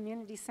Aquatic and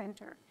Community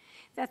Center.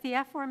 That the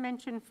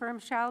aforementioned firm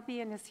shall be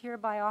and is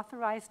hereby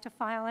authorized to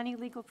file any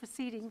legal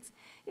proceedings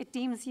it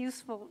deems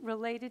useful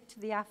related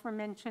to the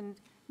aforementioned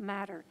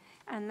matter,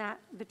 and that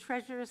the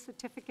Treasurer's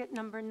Certificate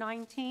number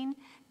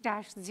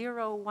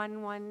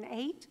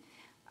 19-0118,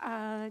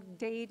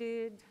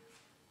 dated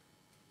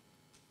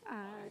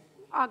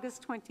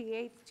August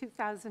 28,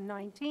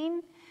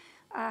 2019,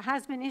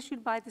 has been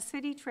issued by the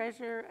City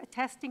Treasurer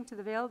attesting to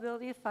the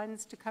availability of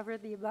funds to cover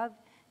the above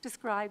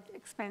described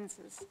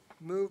expenses.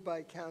 Moved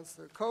by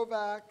Councillor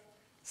Kovac,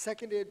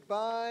 seconded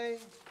by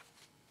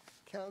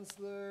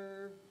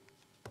Councillor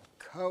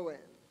Cohen.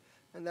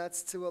 And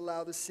that's to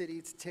allow the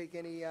city to take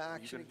any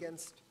action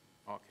against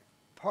Okay.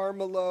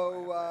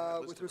 Parmelo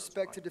listed with as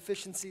respect to mine.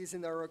 deficiencies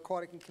in our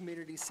aquatic and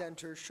community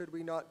center, should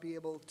we not be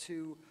able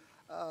to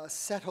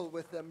settle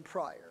with them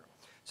prior.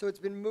 So it's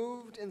been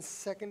moved and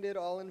seconded.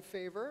 All in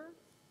favor?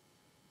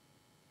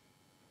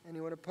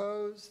 Anyone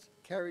opposed?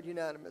 Carried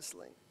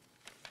unanimously.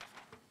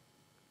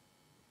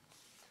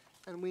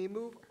 And we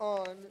move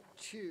on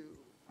to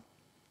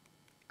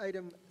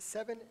item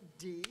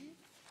 7D,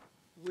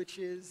 which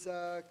is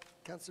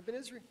Councillor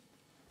Benizri.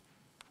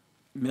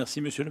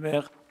 Merci, Monsieur le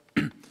maire.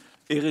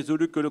 Est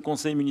résolu que le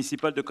conseil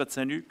municipal de Côte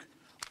Saint-Luc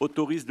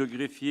autorise le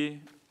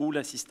greffier ou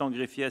l'assistant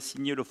greffier à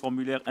signer le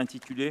formulaire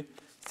intitulé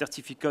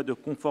Certificat de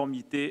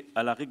conformité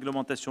à la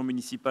réglementation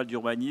municipale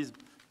d'urbanisme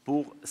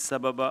pour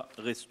Sababa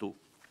Resto.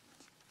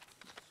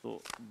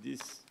 So this,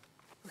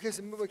 Okay,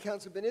 so moved by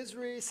Councillor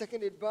Benizri,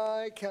 seconded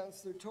by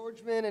Councillor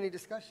Torgman. Any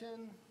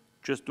discussion?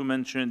 just to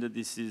mention that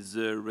this is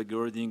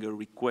regarding a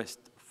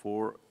request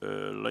for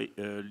a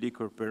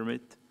liquor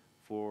permit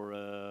for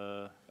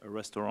a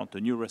restaurant,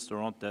 a new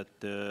restaurant at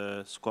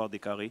Square des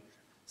Carrés,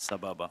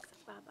 Sababa.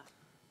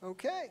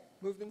 Okay,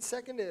 moved and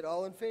seconded.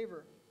 All in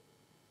favor?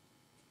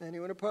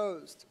 Anyone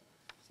opposed?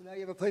 So now you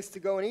have a place to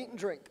go and eat and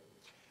drink.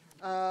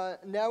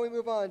 Now we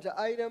move on to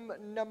item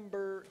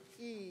number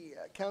E.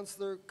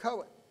 Councillor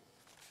Cohen.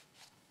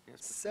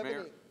 Yes, Mr. 7E.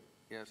 Mayor.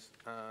 Yes,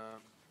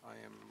 I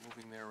am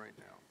moving there right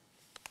now.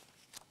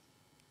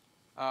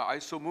 I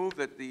so move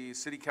that the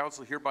City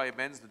Council hereby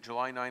amends the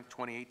July 9th,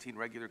 2018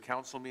 regular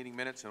council meeting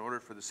minutes in order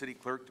for the City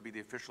Clerk to be the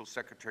official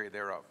secretary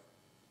thereof.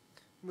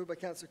 Moved by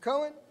Councillor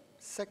Cohen,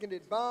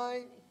 seconded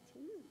by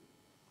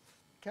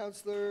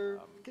Councillor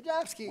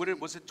Kajewski.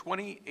 Was it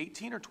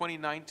 2018 or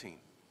 2019?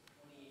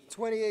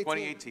 2018.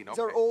 2018, These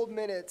are okay. old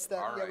minutes that,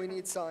 All that we right.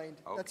 need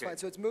signed. That's Okay. fine.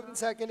 So it's moved and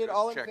seconded. Just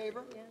All in checking.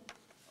 favor?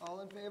 All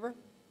in favor?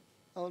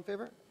 All in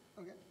favor?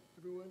 Okay.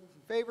 Everyone's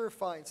in favor?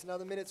 Fine. So now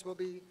the minutes will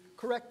be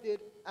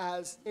corrected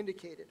as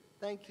indicated.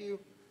 Thank you.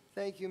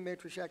 Thank you, Mayor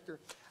Schechter.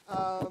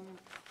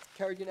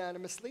 Carried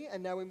unanimously.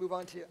 And now we move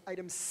on to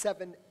item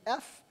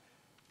 7F.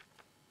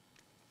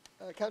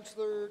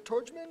 Councillor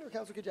Torgman or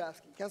Councillor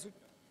Kajewski?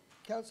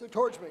 Councillor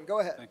Torgman, go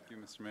ahead. Thank you,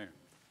 Mr. Mayor.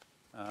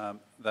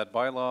 That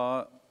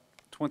bylaw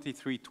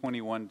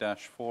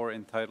 2321-4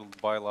 entitled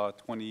Bylaw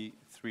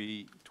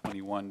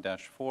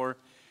 2321-4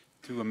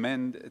 to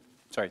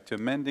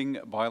amending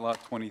Bylaw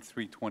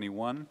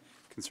 2321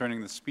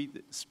 concerning the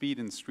speed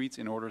in streets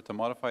in order to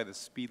modify the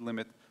speed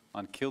limit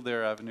on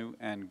Kildare Avenue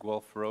and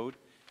Guelph Road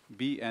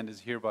be and is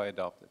hereby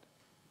adopted.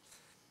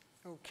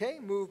 Okay,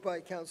 moved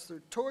by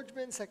Councillor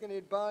Torgman,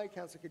 seconded by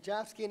Councillor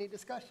Kajewski. Any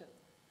discussion?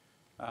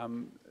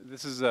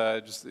 This is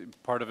just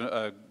part of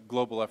a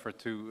global effort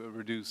to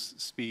reduce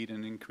speed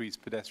and increase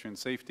pedestrian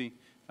safety.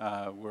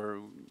 We're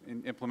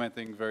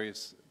implementing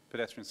various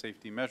pedestrian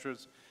safety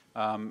measures.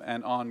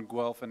 And on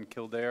Guelph and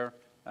Kildare,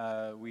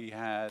 we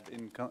had,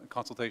 in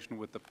consultation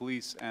with the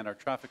police and our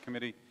traffic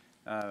committee,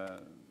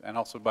 and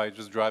also by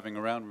just driving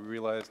around, we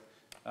realized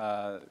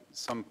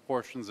some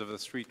portions of the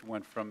street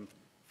went from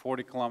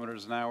 40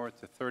 kilometers an hour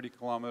to 30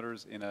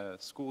 kilometers in a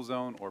school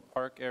zone or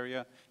park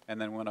area,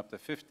 and then went up to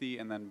 50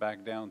 and then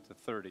back down to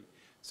 30.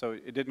 So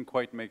it didn't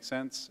quite make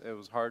sense. It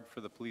was hard for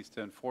the police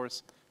to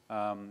enforce,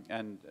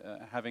 and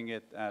having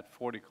it at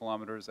 40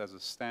 kilometers as a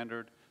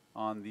standard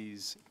on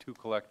these two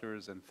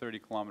collectors and 30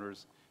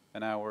 kilometers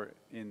an hour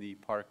in the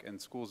park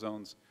and school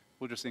zones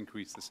will just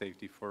increase the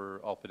safety for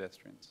all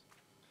pedestrians.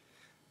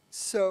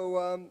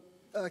 So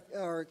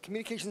our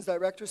communications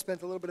director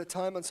spent a little bit of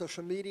time on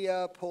social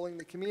media, polling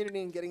the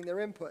community and getting their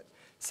input.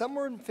 Some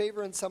were in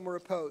favor and some were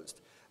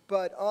opposed.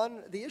 But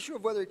on the issue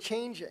of whether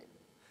changing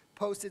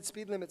posted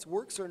speed limits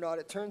works or not,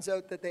 it turns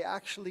out that they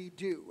actually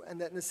do,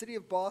 and that in the city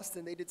of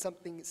Boston, they did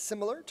something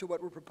similar to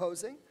what we're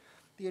proposing.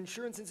 The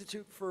Insurance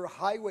Institute for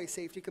Highway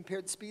Safety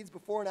compared speeds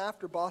before and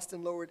after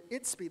Boston lowered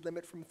its speed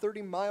limit from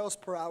 30 miles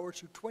per hour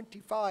to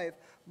 25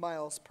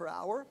 miles per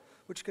hour,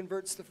 which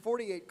converts to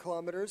 48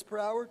 kilometers per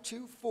hour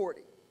to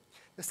 40.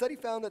 The study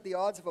found that the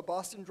odds of a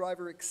Boston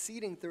driver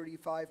exceeding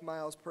 35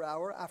 miles per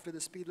hour after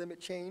the speed limit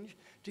change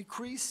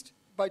decreased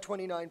by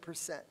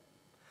 29%.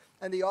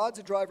 And the odds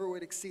a driver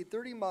would exceed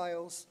 30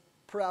 miles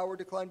per hour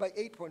declined by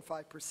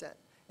 8.5%.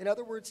 In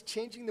other words,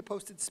 changing the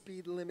posted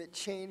speed limit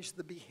changed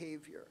the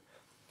behavior.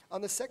 On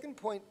the second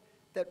point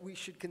that we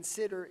should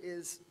consider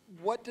is,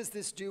 what does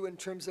this do in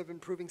terms of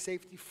improving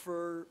safety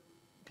for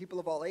people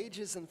of all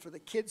ages and for the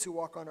kids who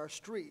walk on our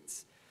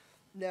streets?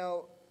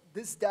 Now,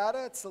 this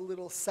data, it's a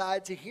little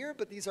sad to hear,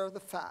 but these are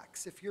the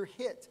facts. If you're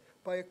hit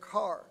by a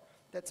car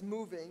that's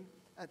moving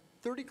at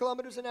 30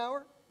 kilometers an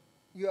hour,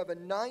 you have a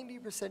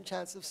 90%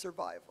 chance of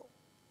survival.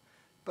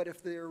 But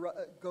if they're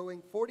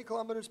going 40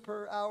 kilometers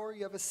per hour,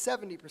 you have a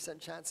 70%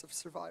 chance of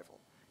survival.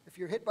 If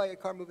you're hit by a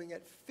car moving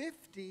at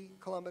 50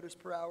 kilometers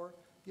per hour,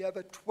 you have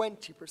a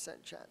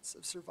 20% chance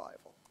of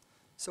survival.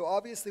 So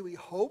obviously we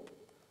hope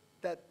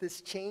that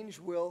this change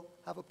will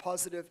have a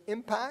positive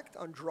impact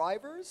on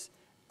drivers.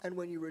 And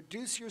when you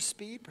reduce your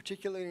speed,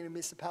 particularly in a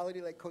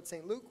municipality like Côte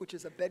Saint-Luc, which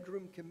is a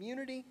bedroom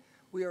community,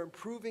 we are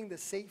improving the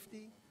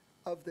safety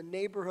of the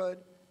neighborhood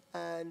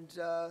and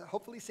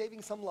hopefully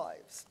saving some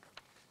lives.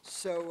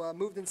 So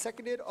moved and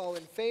seconded, all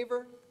in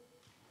favor?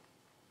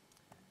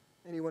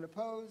 Anyone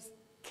opposed?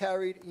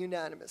 Carried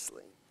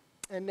unanimously.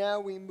 And now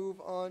we move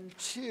on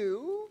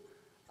to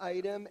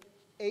item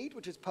 8,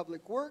 which is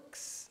Public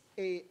Works,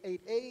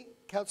 8A,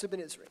 Councillor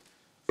Benizri.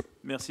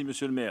 Merci,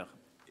 Monsieur le maire.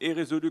 Est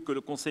résolu que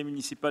le conseil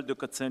municipal de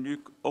Côte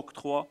Saint-Luc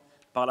octroie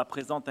par la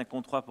présente un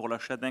contrat pour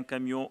l'achat d'un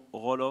camion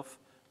roll-off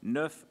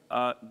neuf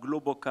à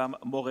Globocam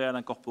Montréal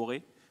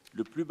Incorporé,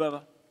 le plus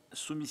bas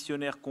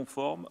soumissionnaire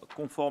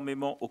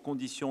conformément aux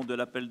conditions de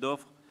l'appel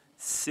d'offres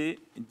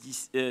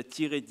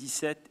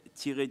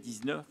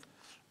C-17-19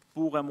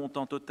 pour un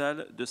montant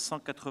total de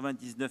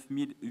 199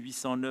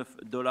 809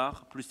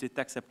 $ plus les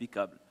taxes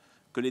applicables.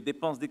 Que les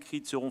dépenses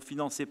décrites seront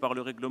financées par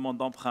le règlement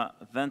d'emprunt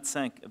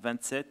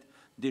 25-27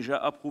 déjà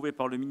approuvé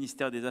par le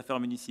ministère des Affaires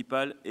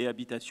municipales et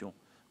Habitation.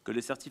 Que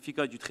le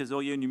certificat du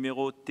trésorier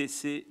numéro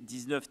TC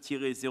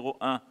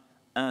 19-0115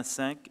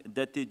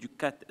 daté du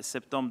 4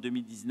 septembre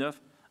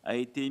 2019 a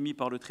été émis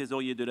par le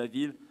trésorier de la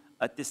ville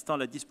attestant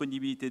la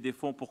disponibilité des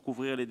fonds pour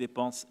couvrir les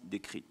dépenses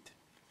décrites.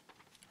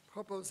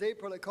 Proposé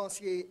par le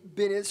conseiller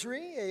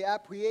Benizri et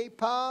appuyé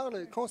par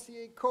le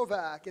conseiller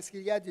Kovac. Est-ce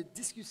qu'il y a de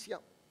discussion?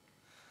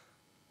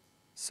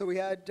 So we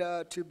had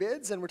 2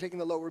 bids, and we're taking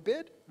the lower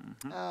bid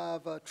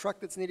of a truck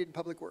that's needed in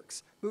Public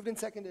Works. Moved and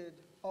seconded.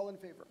 All in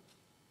favor?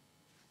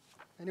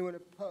 Anyone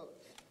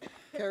opposed?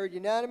 Carried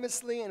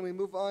unanimously, and we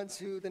move on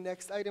to the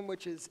next item,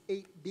 which is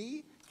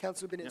 8B.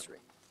 Councillor Benizri.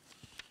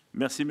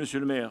 Merci, Monsieur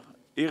le maire.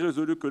 Est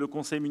résolu que le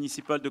conseil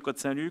municipal de Côte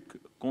Saint-Luc,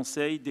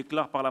 conseil,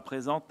 déclare par la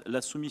présente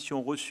la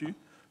soumission reçue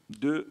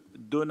de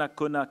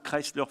Donnacona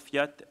Chrysler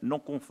Fiat non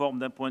conforme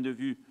d'un point de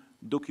vue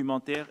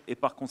documentaire et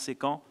par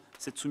conséquent,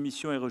 cette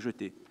soumission est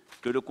rejetée.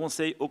 Que le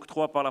conseil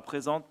octroie par la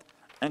présente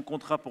un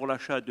contrat pour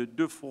l'achat de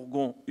 2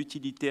 fourgons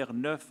utilitaires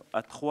neufs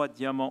à 3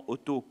 diamants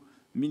auto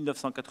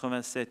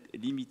 1987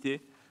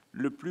 limités,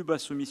 le plus bas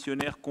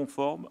soumissionnaire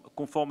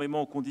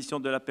conformément aux conditions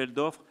de l'appel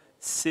d'offres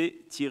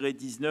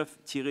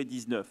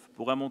C-19-19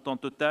 pour un montant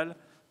total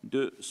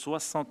de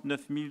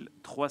 69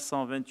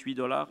 328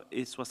 $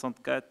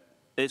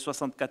 et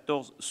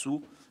 74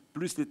 sous,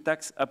 plus les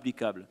taxes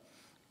applicables.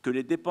 Que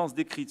les dépenses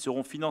décrites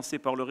seront financées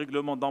par le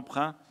règlement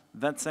d'emprunt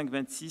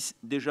 25-26,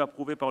 déjà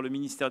approuvé par le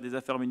ministère des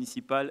Affaires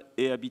municipales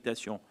et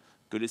Habitation.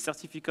 Que le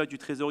certificat du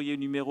trésorier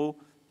numéro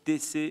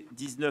TC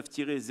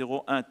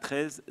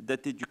 19-0113,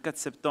 daté du 4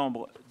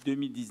 septembre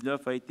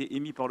 2019, a été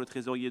émis par le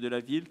trésorier de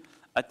la ville,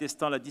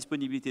 attestant la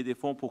disponibilité des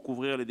fonds pour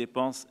couvrir les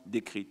dépenses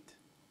décrites.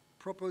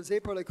 Proposé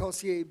par le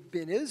conseiller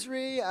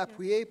Benizri,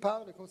 appuyé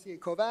par le conseiller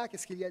Kovac.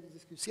 Est-ce qu'il y a des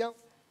discussions?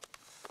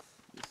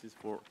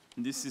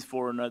 This is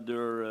for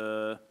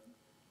another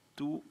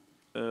 2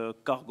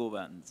 cargo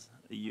vans,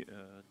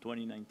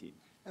 2019.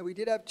 And we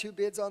did have 2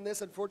 bids on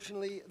this.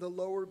 Unfortunately, the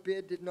lower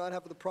bid did not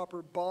have the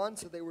proper bond,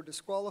 so they were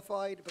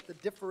disqualified, but the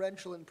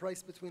differential in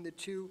price between the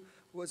two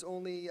was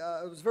only,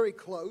 it was very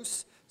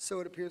close,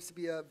 so it appears to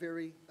be a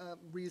very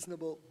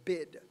reasonable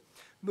bid.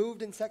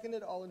 Moved and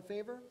seconded, all in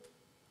favor?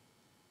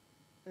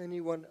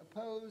 Anyone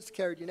opposed?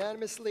 Carried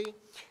unanimously.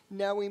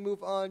 Now we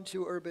move on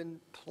to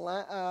urban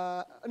plan,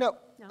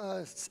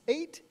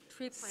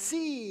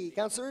 8C,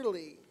 Councillor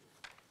Italy.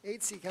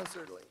 8C,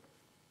 Councillor Italy.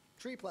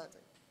 Tree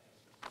planting.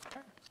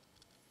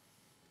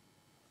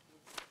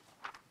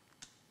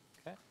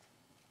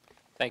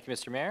 Thank you,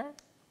 Mr. Mayor.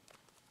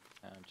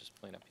 I'm just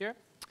pulling up here.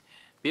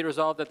 Be it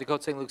resolved that the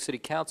Côte Saint-Luc City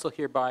Council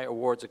hereby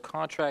awards a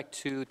contract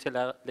to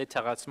Les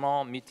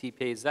Terrassements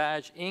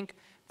Multi-Paysage, Inc.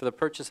 for the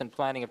purchase and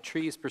planting of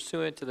trees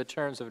pursuant to the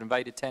terms of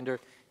invited tender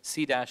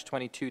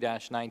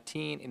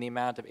C-22-19 in the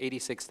amount of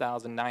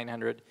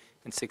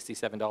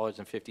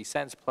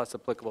 $86,967.50 plus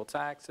applicable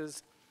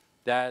taxes,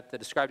 that the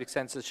described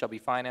expenses shall be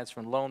financed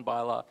from loan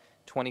bylaw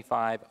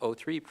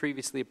 2503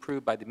 previously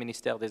approved by the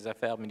Ministère des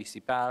Affaires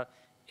municipales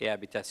et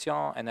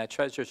Habitation, and that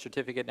Treasurer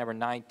Certificate number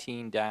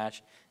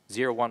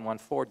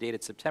 19-0114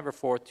 dated September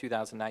 4th,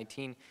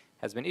 2019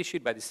 has been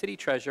issued by the City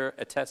Treasurer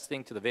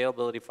attesting to the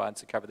availability of funds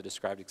to cover the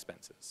described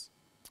expenses.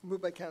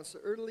 Moved by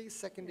Councillor Italy,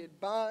 seconded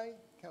by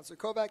Councillor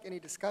Kovac. Any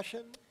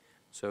discussion?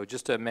 So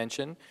just to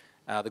mention,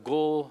 the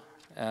goal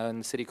in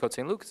the City of Côte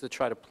Saint-Luc is to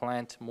try to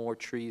plant more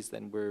trees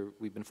than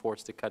we've been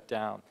forced to cut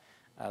down.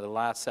 The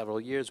last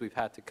several years, we've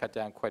had to cut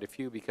down quite a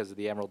few because of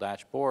the emerald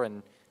ash borer,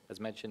 and as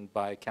mentioned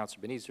by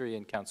Councillor Benizri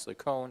and Councillor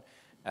Cohn,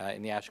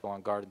 in the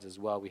Ashkelon Gardens as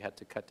well, we had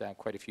to cut down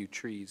quite a few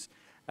trees.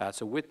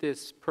 So with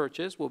this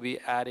purchase, we'll be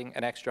adding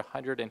an extra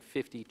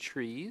 150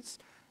 trees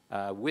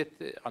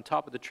on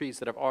top of the trees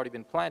that have already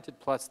been planted,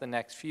 plus the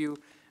next few.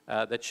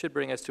 That should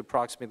bring us to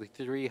approximately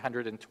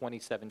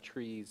 327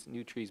 trees,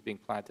 new trees being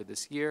planted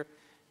this year.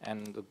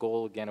 And the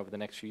goal, again, over the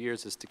next few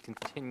years is to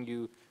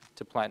continue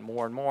to plant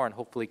more and more and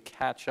hopefully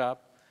catch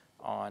up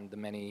on the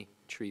many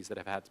trees that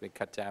have had to be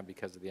cut down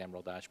because of the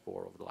emerald ash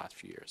borer over the last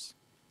few years.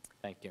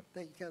 Thank you.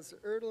 Thank you,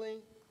 Councillor Italy.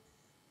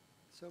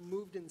 So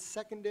moved and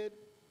seconded.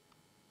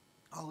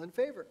 All in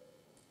favor?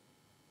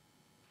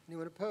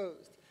 Anyone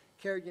opposed?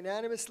 Carried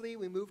unanimously.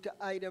 We move to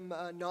item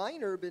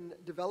 9, urban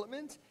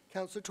development.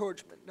 Councillor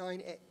Torchman,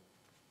 9A.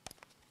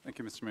 Thank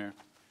you, Mr. Mayor.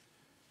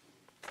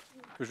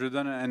 Que je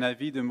donne un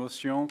avis de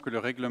motion que le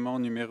règlement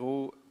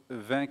numéro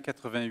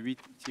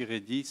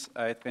 2088-10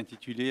 à être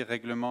intitulé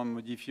Règlement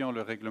modifiant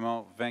le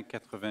règlement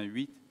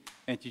 2088,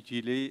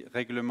 intitulé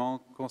Règlement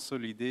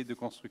consolidé de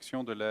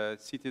construction de la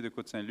Cité de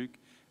Côte Saint-Luc,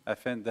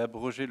 afin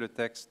d'abroger le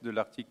texte de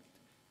l'article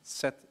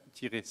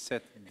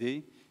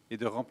 7-7D et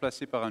de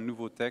remplacer par un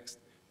nouveau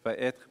texte, va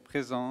être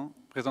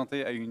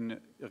présenté à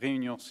une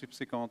réunion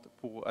subséquente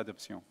pour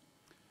adoption.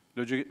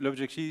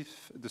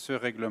 L'objectif de ce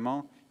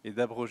règlement est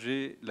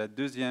d'abroger la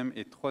deuxième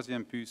et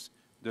troisième puce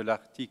de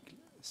l'article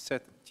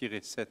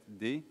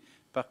 7-7D.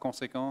 Par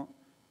conséquent,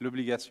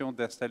 l'obligation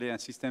d'installer un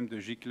système de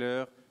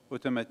gicleur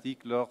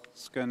automatique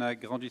lorsqu'un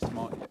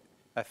agrandissement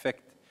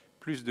affecte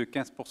plus de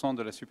 15%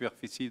 de la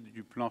superficie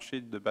du plancher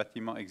de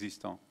bâtiment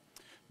existant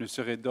ne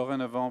serait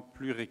dorénavant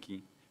plus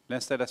requis.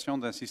 L'installation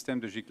d'un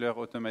système de gicleur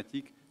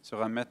automatique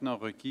sera maintenant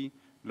requis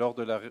lors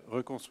de la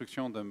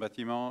reconstruction d'un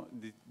bâtiment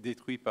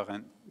détruit par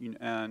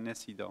un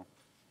incident.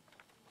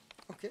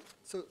 Okay,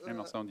 so, Un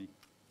incendie.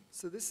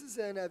 so this is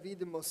an avis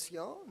de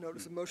motion,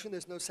 notice of motion,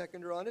 there's no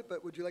seconder on it,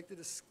 but would you like to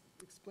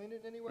explain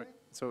it in any way?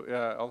 So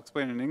I'll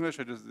explain in English.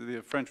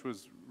 The French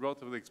was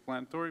relatively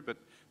explanatory, but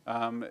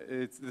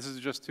this is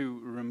just to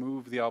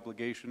remove the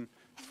obligation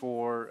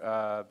for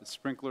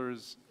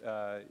sprinklers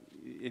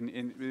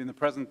in the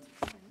present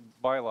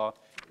bylaw.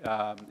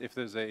 If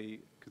there's a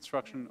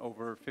construction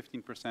over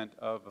 15%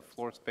 of a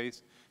floor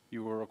space,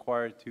 you are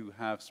required to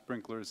have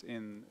sprinklers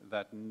in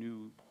that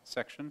new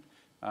section.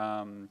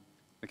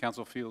 The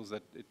council feels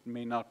that it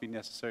may not be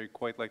necessary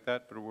quite like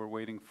that, but we're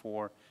waiting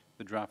for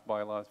the draft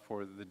bylaws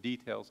for the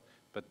details.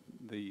 But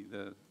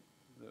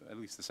at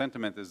least the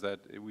sentiment is that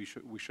we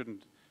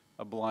shouldn't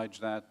oblige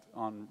that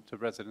to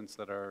residents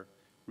that are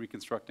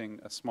reconstructing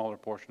a smaller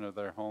portion of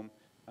their home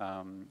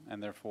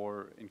and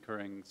therefore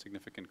incurring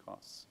significant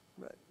costs.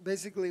 Right.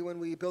 Basically, when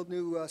we build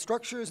new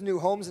structures, new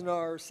homes in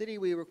our city,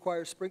 we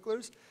require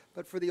sprinklers.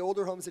 But for the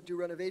older homes that do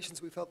renovations,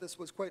 we felt this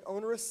was quite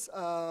onerous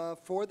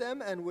for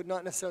them and would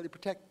not necessarily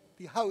protect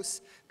the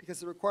house because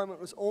the requirement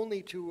was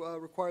only to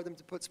require them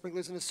to put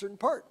sprinklers in a certain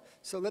part.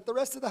 So let the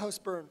rest of the house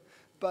burn.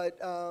 But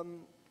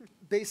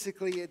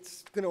basically,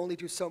 it's going to only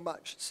do so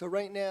much. So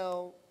right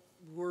now,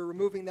 we're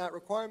removing that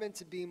requirement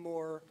to be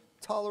more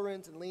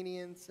tolerant and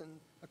lenient and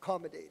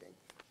accommodating.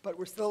 But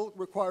we're still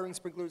requiring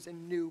sprinklers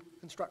in new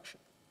construction.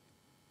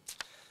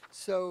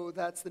 So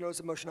that's the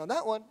notice of motion on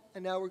that one.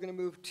 And now we're going to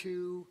move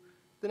to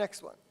the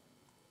next one.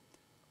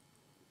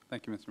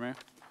 Thank you, Mr. Mayor.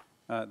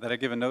 That I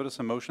give a notice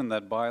of motion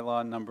that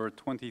bylaw number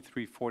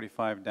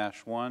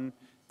 2345-1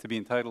 to be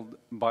entitled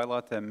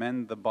Bylaw to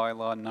amend the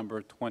bylaw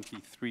number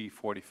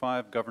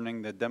 2345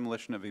 governing the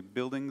demolition of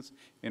buildings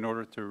in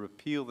order to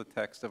repeal the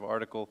text of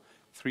Article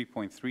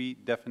 3.3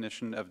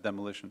 definition of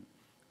demolition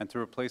and to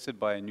replace it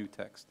by a new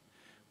text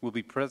will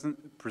be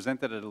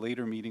presented at a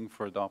later meeting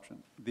for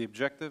adoption. The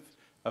objective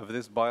of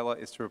this bylaw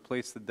is to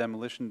replace the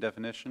demolition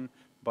definition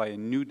by a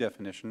new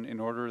definition in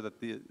order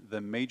that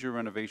the major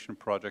renovation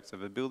projects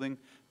of a building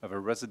of a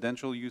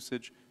residential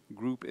usage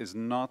group is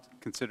not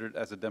considered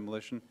as a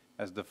demolition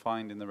as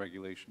defined in the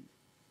regulation.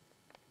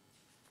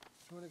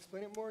 You want to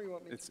explain it more? Or you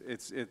want me?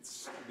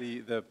 It's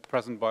the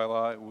present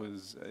bylaw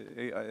was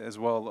as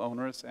well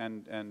onerous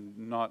and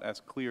not as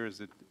clear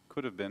as it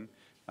could have been.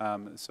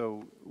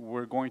 So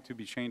we're going to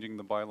be changing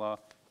the bylaw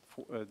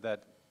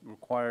that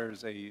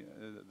requires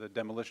the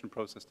demolition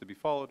process to be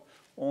followed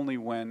only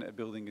when a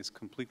building is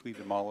completely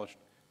demolished,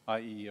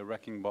 i.e. a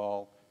wrecking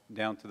ball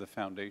down to the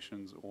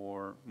foundations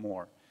or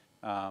more.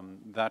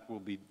 That will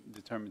be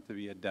determined to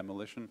be a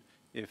demolition.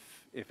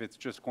 If it's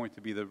just going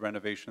to be the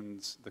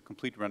renovations, the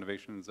complete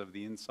renovations of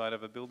the inside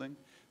of a building,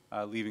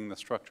 leaving the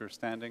structure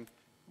standing,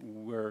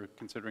 we're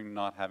considering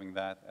not having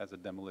that as a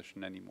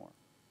demolition anymore.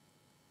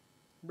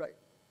 Right.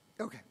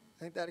 Okay.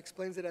 I think that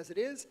explains it as it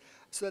is.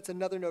 So that's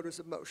another notice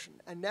of motion.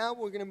 And now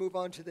we're going to move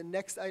on to the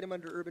next item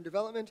under urban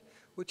development,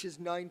 which is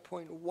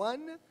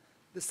 9.1,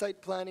 the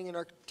site planning and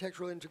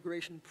architectural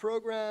integration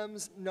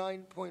programs.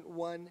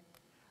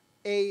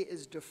 9.1A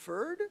is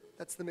deferred.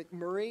 That's the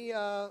McMurray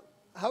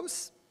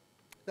house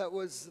that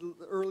was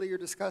earlier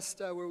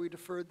discussed where we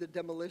deferred the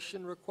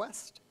demolition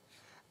request.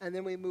 And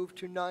then we move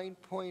to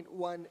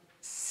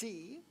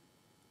 9.1C.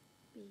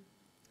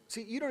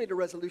 See, you don't need a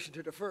resolution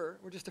to defer.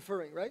 We're just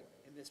deferring, right?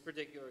 In this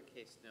particular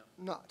case, no.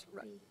 Not,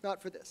 right,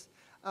 not for this.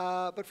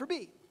 But for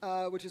B,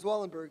 which is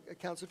Wallenberg,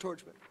 Councillor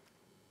Torchman.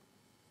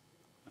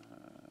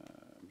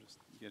 I'm just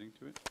getting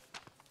to it.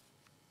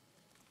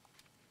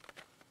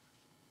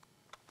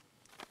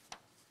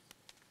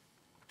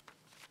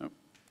 Oh,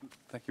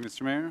 thank you,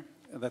 Mr. Mayor.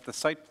 That the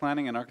site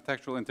planning and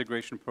architectural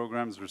integration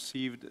programs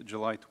received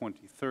July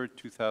 23rd,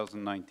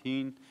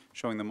 2019,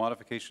 showing the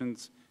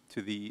modifications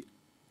to the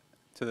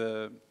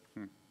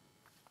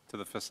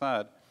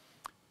facade,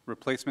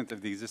 replacement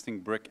of the existing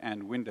brick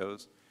and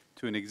windows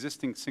to an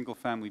existing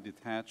single-family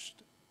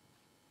detached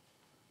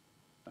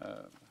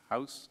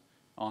house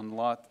on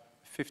lot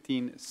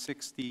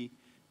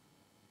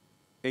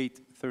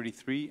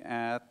 156833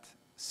 at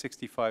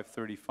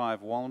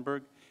 6535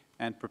 Wallenberg,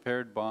 and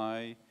prepared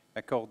by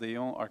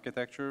Accordéon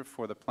Architecture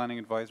for the Planning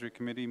Advisory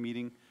Committee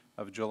meeting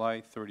of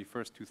July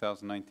 31st,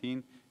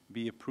 2019,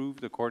 be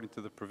approved according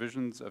to the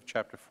provisions of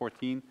Chapter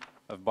 14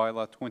 of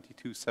Bylaw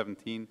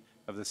 2217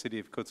 of the City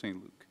of Côte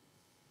Saint-Luc.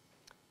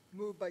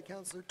 Moved by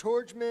Councillor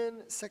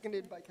Torgman,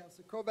 seconded by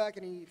Councillor Kovac.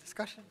 Any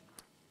discussion?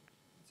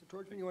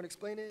 Councillor Torgman, you want to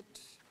explain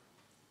it?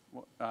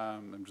 Well,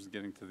 I'm just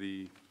getting to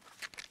the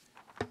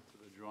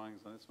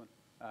drawings on this one.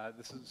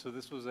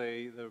 This was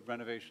the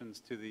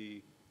renovations to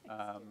the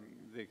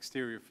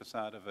exterior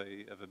facade of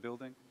a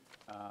building.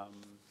 I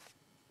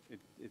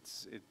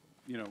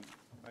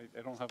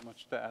don't have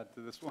much to add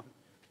to this one.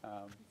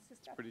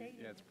 It's pretty,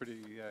 yeah, it's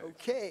pretty.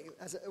 Okay,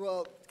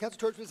 well,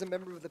 Councillor Torgman is a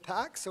member of the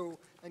PAC,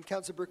 and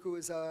Councillor Brickell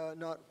is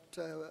not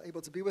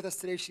able to be with us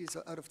today. She's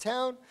out of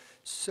town,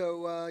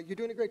 so you're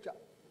doing a great job.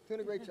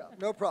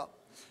 No problem.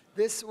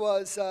 This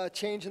was a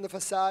change in the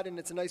facade, and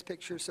it's a nice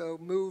picture, so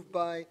moved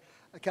by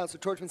Councillor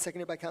Torgman,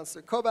 seconded by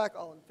Councillor Kovac.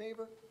 All in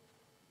favor?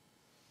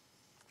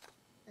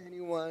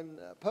 Anyone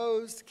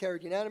opposed?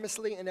 Carried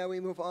unanimously. And now we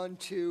move on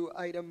to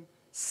item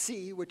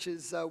C, which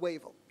is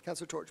Wavell.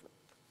 Councillor Torgman.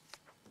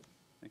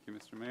 Thank you,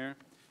 Mr. Mayor.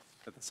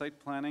 That the Site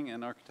Planning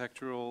and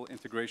Architectural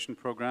Integration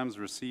Programs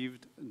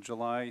received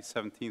July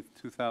 17th,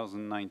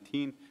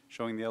 2019,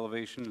 showing the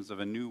elevations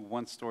of a new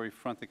one-story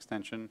front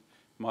extension,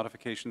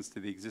 modifications to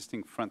the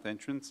existing front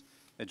entrance,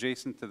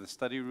 adjacent to the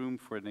study room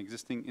for an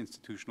existing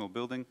institutional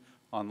building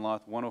on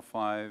lot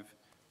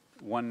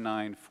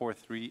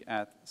 105-1943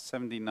 at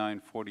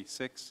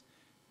 7946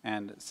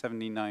 and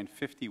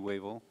 7950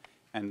 Wavell,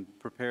 and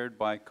prepared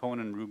by Cohen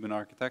and Rubin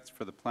Architects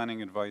for the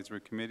Planning Advisory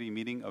Committee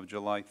meeting of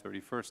July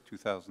 31st,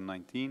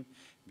 2019,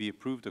 be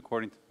approved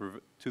according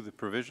to the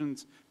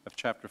provisions of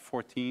Chapter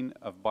 14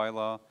 of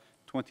Bylaw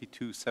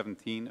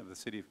 2217 of the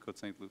City of Côte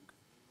Saint-Luc.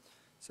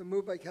 So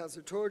moved by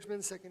Councillor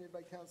Torgman, seconded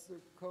by Councillor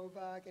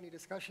Kovac. Any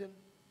discussion?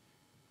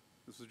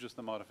 This was just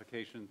a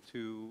modification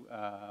to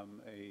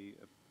a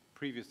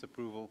previous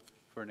approval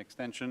for an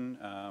extension,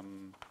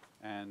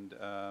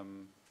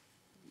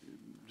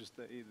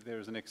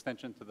 there's an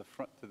extension to the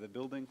front, to the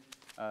building,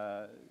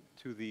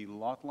 to the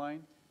lot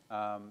line,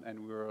 and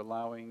we're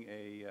allowing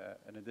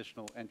an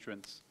additional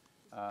entrance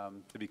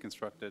to be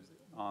constructed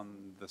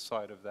on the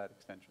side of that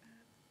extension.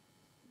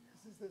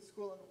 This is the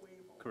school on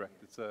Wavell.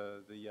 Correct. It's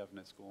the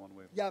Yavne School on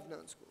Wavell.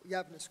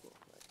 Yavne School.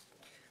 Right.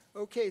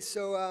 Okay,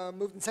 so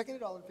moved and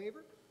seconded. All in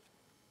favor?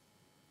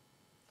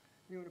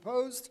 Anyone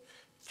opposed?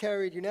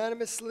 Carried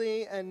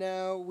unanimously. And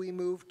now we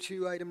move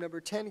to item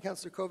number 10.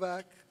 Councillor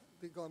Kovac,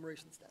 the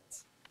agglomeration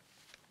stats.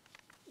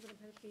 What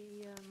about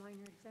the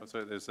minor exemption? Oh,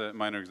 sorry, there's a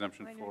minor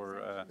exemption Minor for,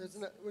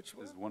 exemption. Which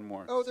one? there's one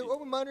more. Oh, they're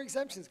minor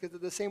exemptions, because they're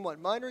the same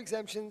one. Minor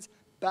exemptions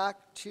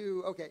back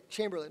to, okay,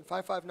 Chamberlain,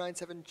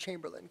 5597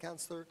 Chamberlain.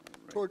 Councillor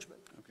Torgman.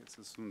 Okay,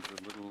 so this one's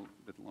a little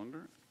bit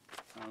longer.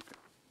 Okay.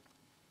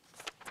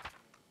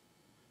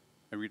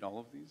 I read all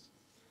of these?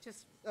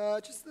 Just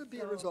Just to be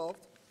it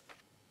resolved.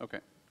 Okay.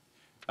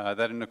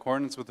 That in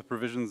accordance with the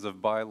provisions of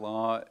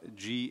Bylaw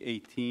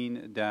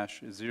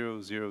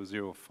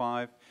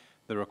G18-0005,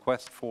 the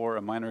request for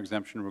a minor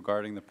exemption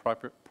regarding the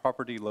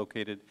property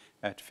located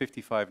at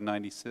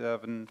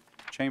 5597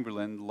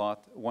 Chamberlain,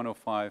 Lot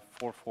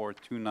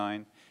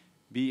 105-4429,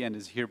 be and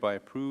is hereby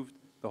approved,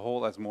 the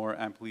whole as more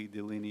amply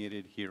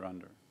delineated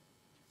hereunder.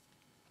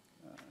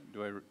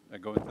 Do I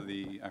go into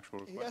the actual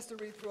He request? has to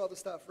read through all the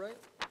stuff, right?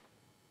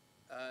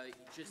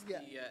 Just Yeah.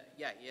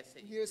 yes.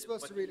 You're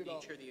supposed to read it all.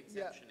 What the nature of the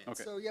Yeah. exemption is.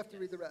 Okay. So you have to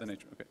read the rest. The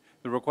nature, okay.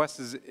 The request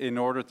is in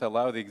order to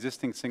allow the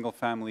existing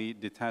single-family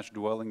detached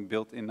dwelling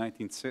built in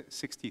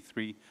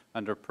 1963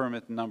 under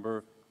permit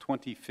number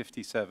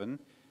 2057,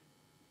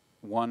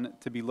 one,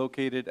 to be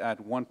located at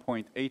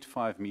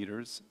 1.85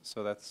 meters,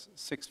 so that's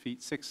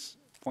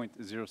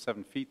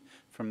 6.07 feet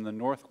from the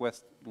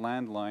northwest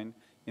land line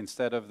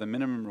instead of the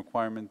minimum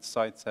requirement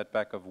side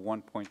setback of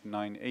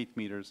 1.98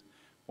 meters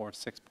or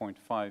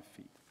 6.5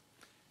 feet.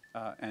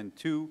 And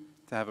two,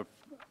 to have a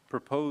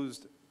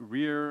proposed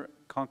rear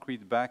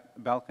concrete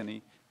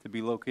balcony to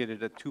be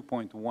located at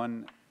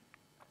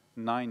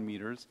 2.19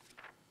 meters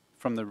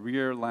from the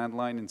rear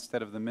landline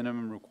instead of the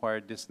minimum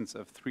required distance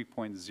of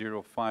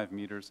 3.05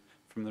 meters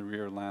from the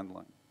rear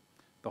landline.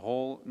 The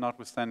whole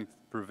notwithstanding the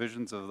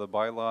provisions of the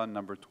bylaw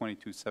number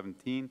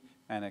 2217,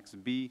 Annex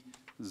B,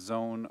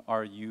 Zone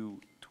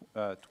RU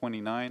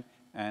 29,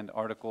 and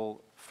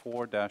Article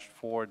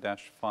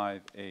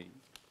 4-4-5A.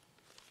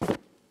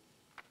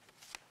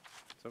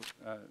 So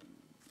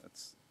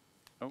that's,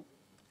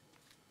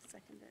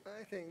 seconded.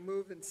 I think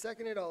moved and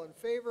seconded, all in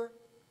favor?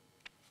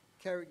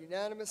 Carried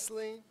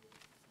unanimously.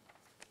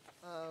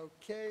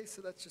 Okay,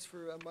 so that's just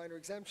for a minor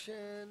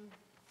exemption.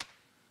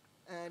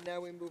 And now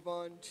we move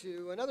on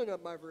to another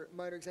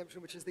minor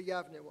exemption, which is the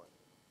Yavne one.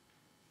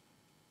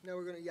 Now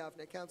we're going to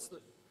Yavne.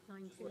 Councillor,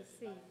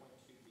 9.2C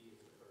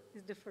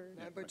is deferred.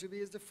 9.2B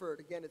is deferred.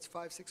 Again, it's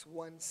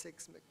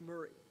 5616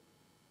 McMurray.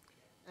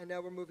 And now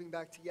we're moving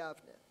back to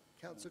Yavne.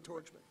 Councillor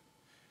Torgman.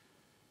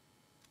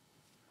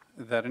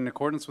 That in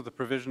accordance with the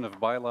provision of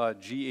bylaw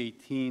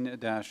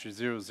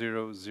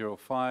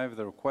G18-0005,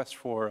 the request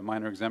for a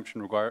minor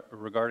exemption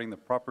regarding the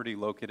property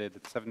located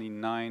at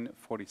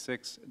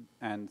 7946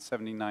 and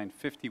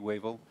 7950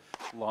 Wavell,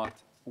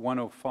 lot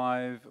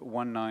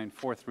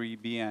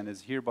 1051943B, and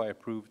is hereby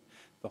approved,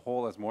 the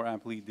whole as more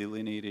amply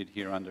delineated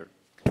hereunder.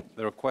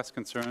 The request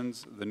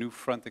concerns the new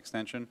front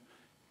extension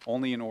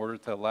only in order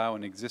to allow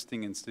an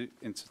existing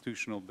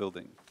institutional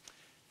building.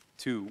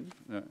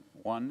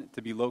 1,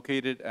 to be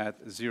located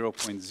at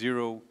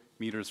 0.0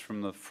 meters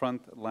from the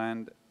front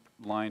land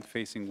line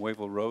facing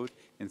Wavell Road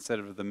instead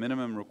of the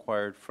minimum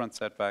required front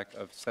setback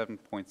of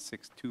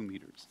 7.62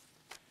 meters.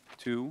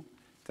 2,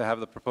 to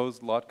have the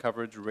proposed lot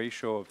coverage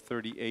ratio of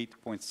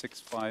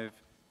 38.65%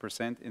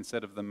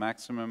 instead of the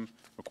maximum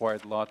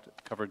required lot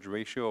coverage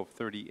ratio of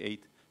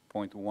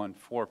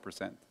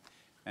 38.14%.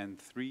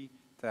 And 3,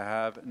 to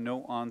have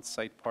no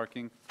on-site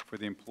parking for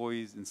the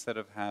employees instead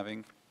of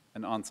having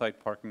an on-site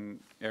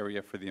parking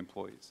area for the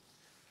employees.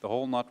 The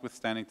whole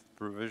notwithstanding the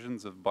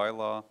provisions of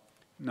bylaw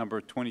number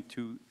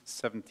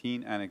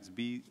 2217, Annex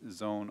B,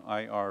 Zone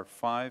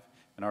IR5,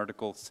 and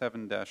Article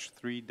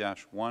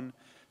 7-3-1.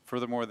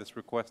 Furthermore, this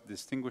request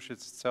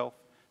distinguishes itself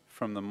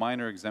from the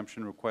minor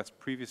exemption request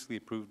previously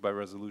approved by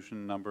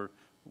resolution number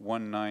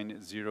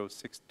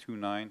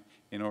 190629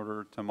 in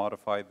order to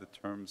modify the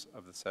terms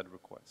of the said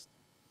request.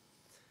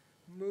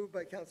 Moved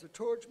by Councillor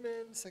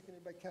Torgman,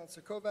 seconded by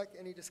Councillor Kovac.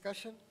 Any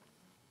discussion?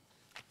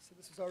 So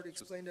this was already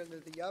explained under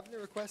the Yavne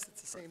request.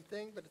 It's the same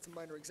thing, but it's a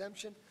minor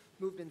exemption.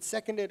 Moved and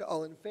seconded.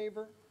 All in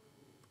favor?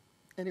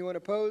 Anyone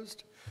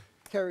opposed?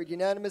 Carried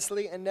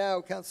unanimously. And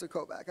now, Councillor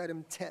Kovac,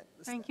 item 10.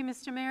 Thank you,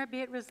 Mr. Mayor.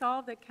 Be it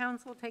resolved that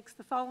council takes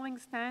the following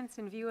stance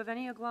in view of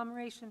any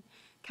agglomeration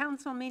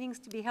council meetings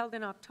to be held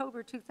in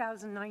October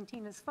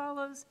 2019 as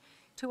follows: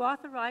 to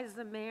authorize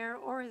the mayor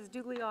or his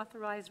duly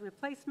authorized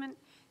replacement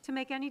to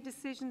make any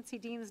decisions he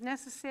deems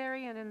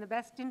necessary and in the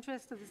best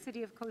interest of the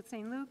City of Côte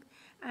Saint-Luc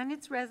and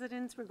its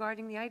residents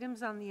regarding the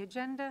items on the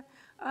agenda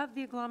of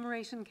the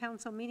agglomeration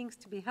council meetings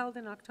to be held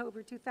in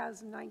October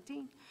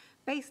 2019,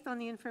 based on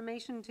the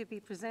information to be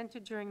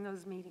presented during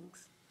those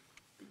meetings.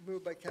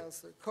 Moved by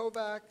Councillor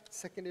Kovac,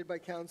 seconded by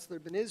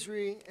Councillor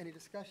Benizri. Any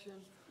discussion?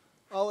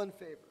 All in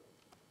favor?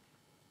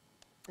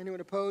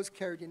 Anyone opposed?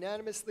 Carried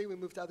unanimously. We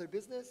move to other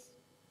business.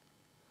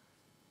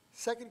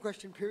 Second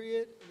question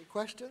period. Any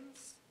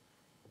questions?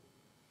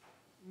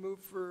 Move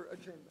for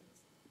adjournment.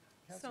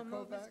 So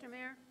moved, Mr.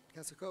 Mayor.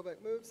 Councillor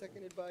Kovac moves,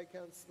 seconded by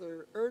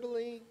Councillor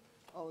Erdely.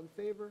 All in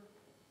favor?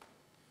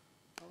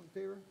 All in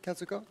favor?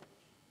 Councillor Koh?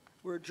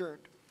 We're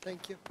adjourned.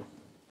 Thank you.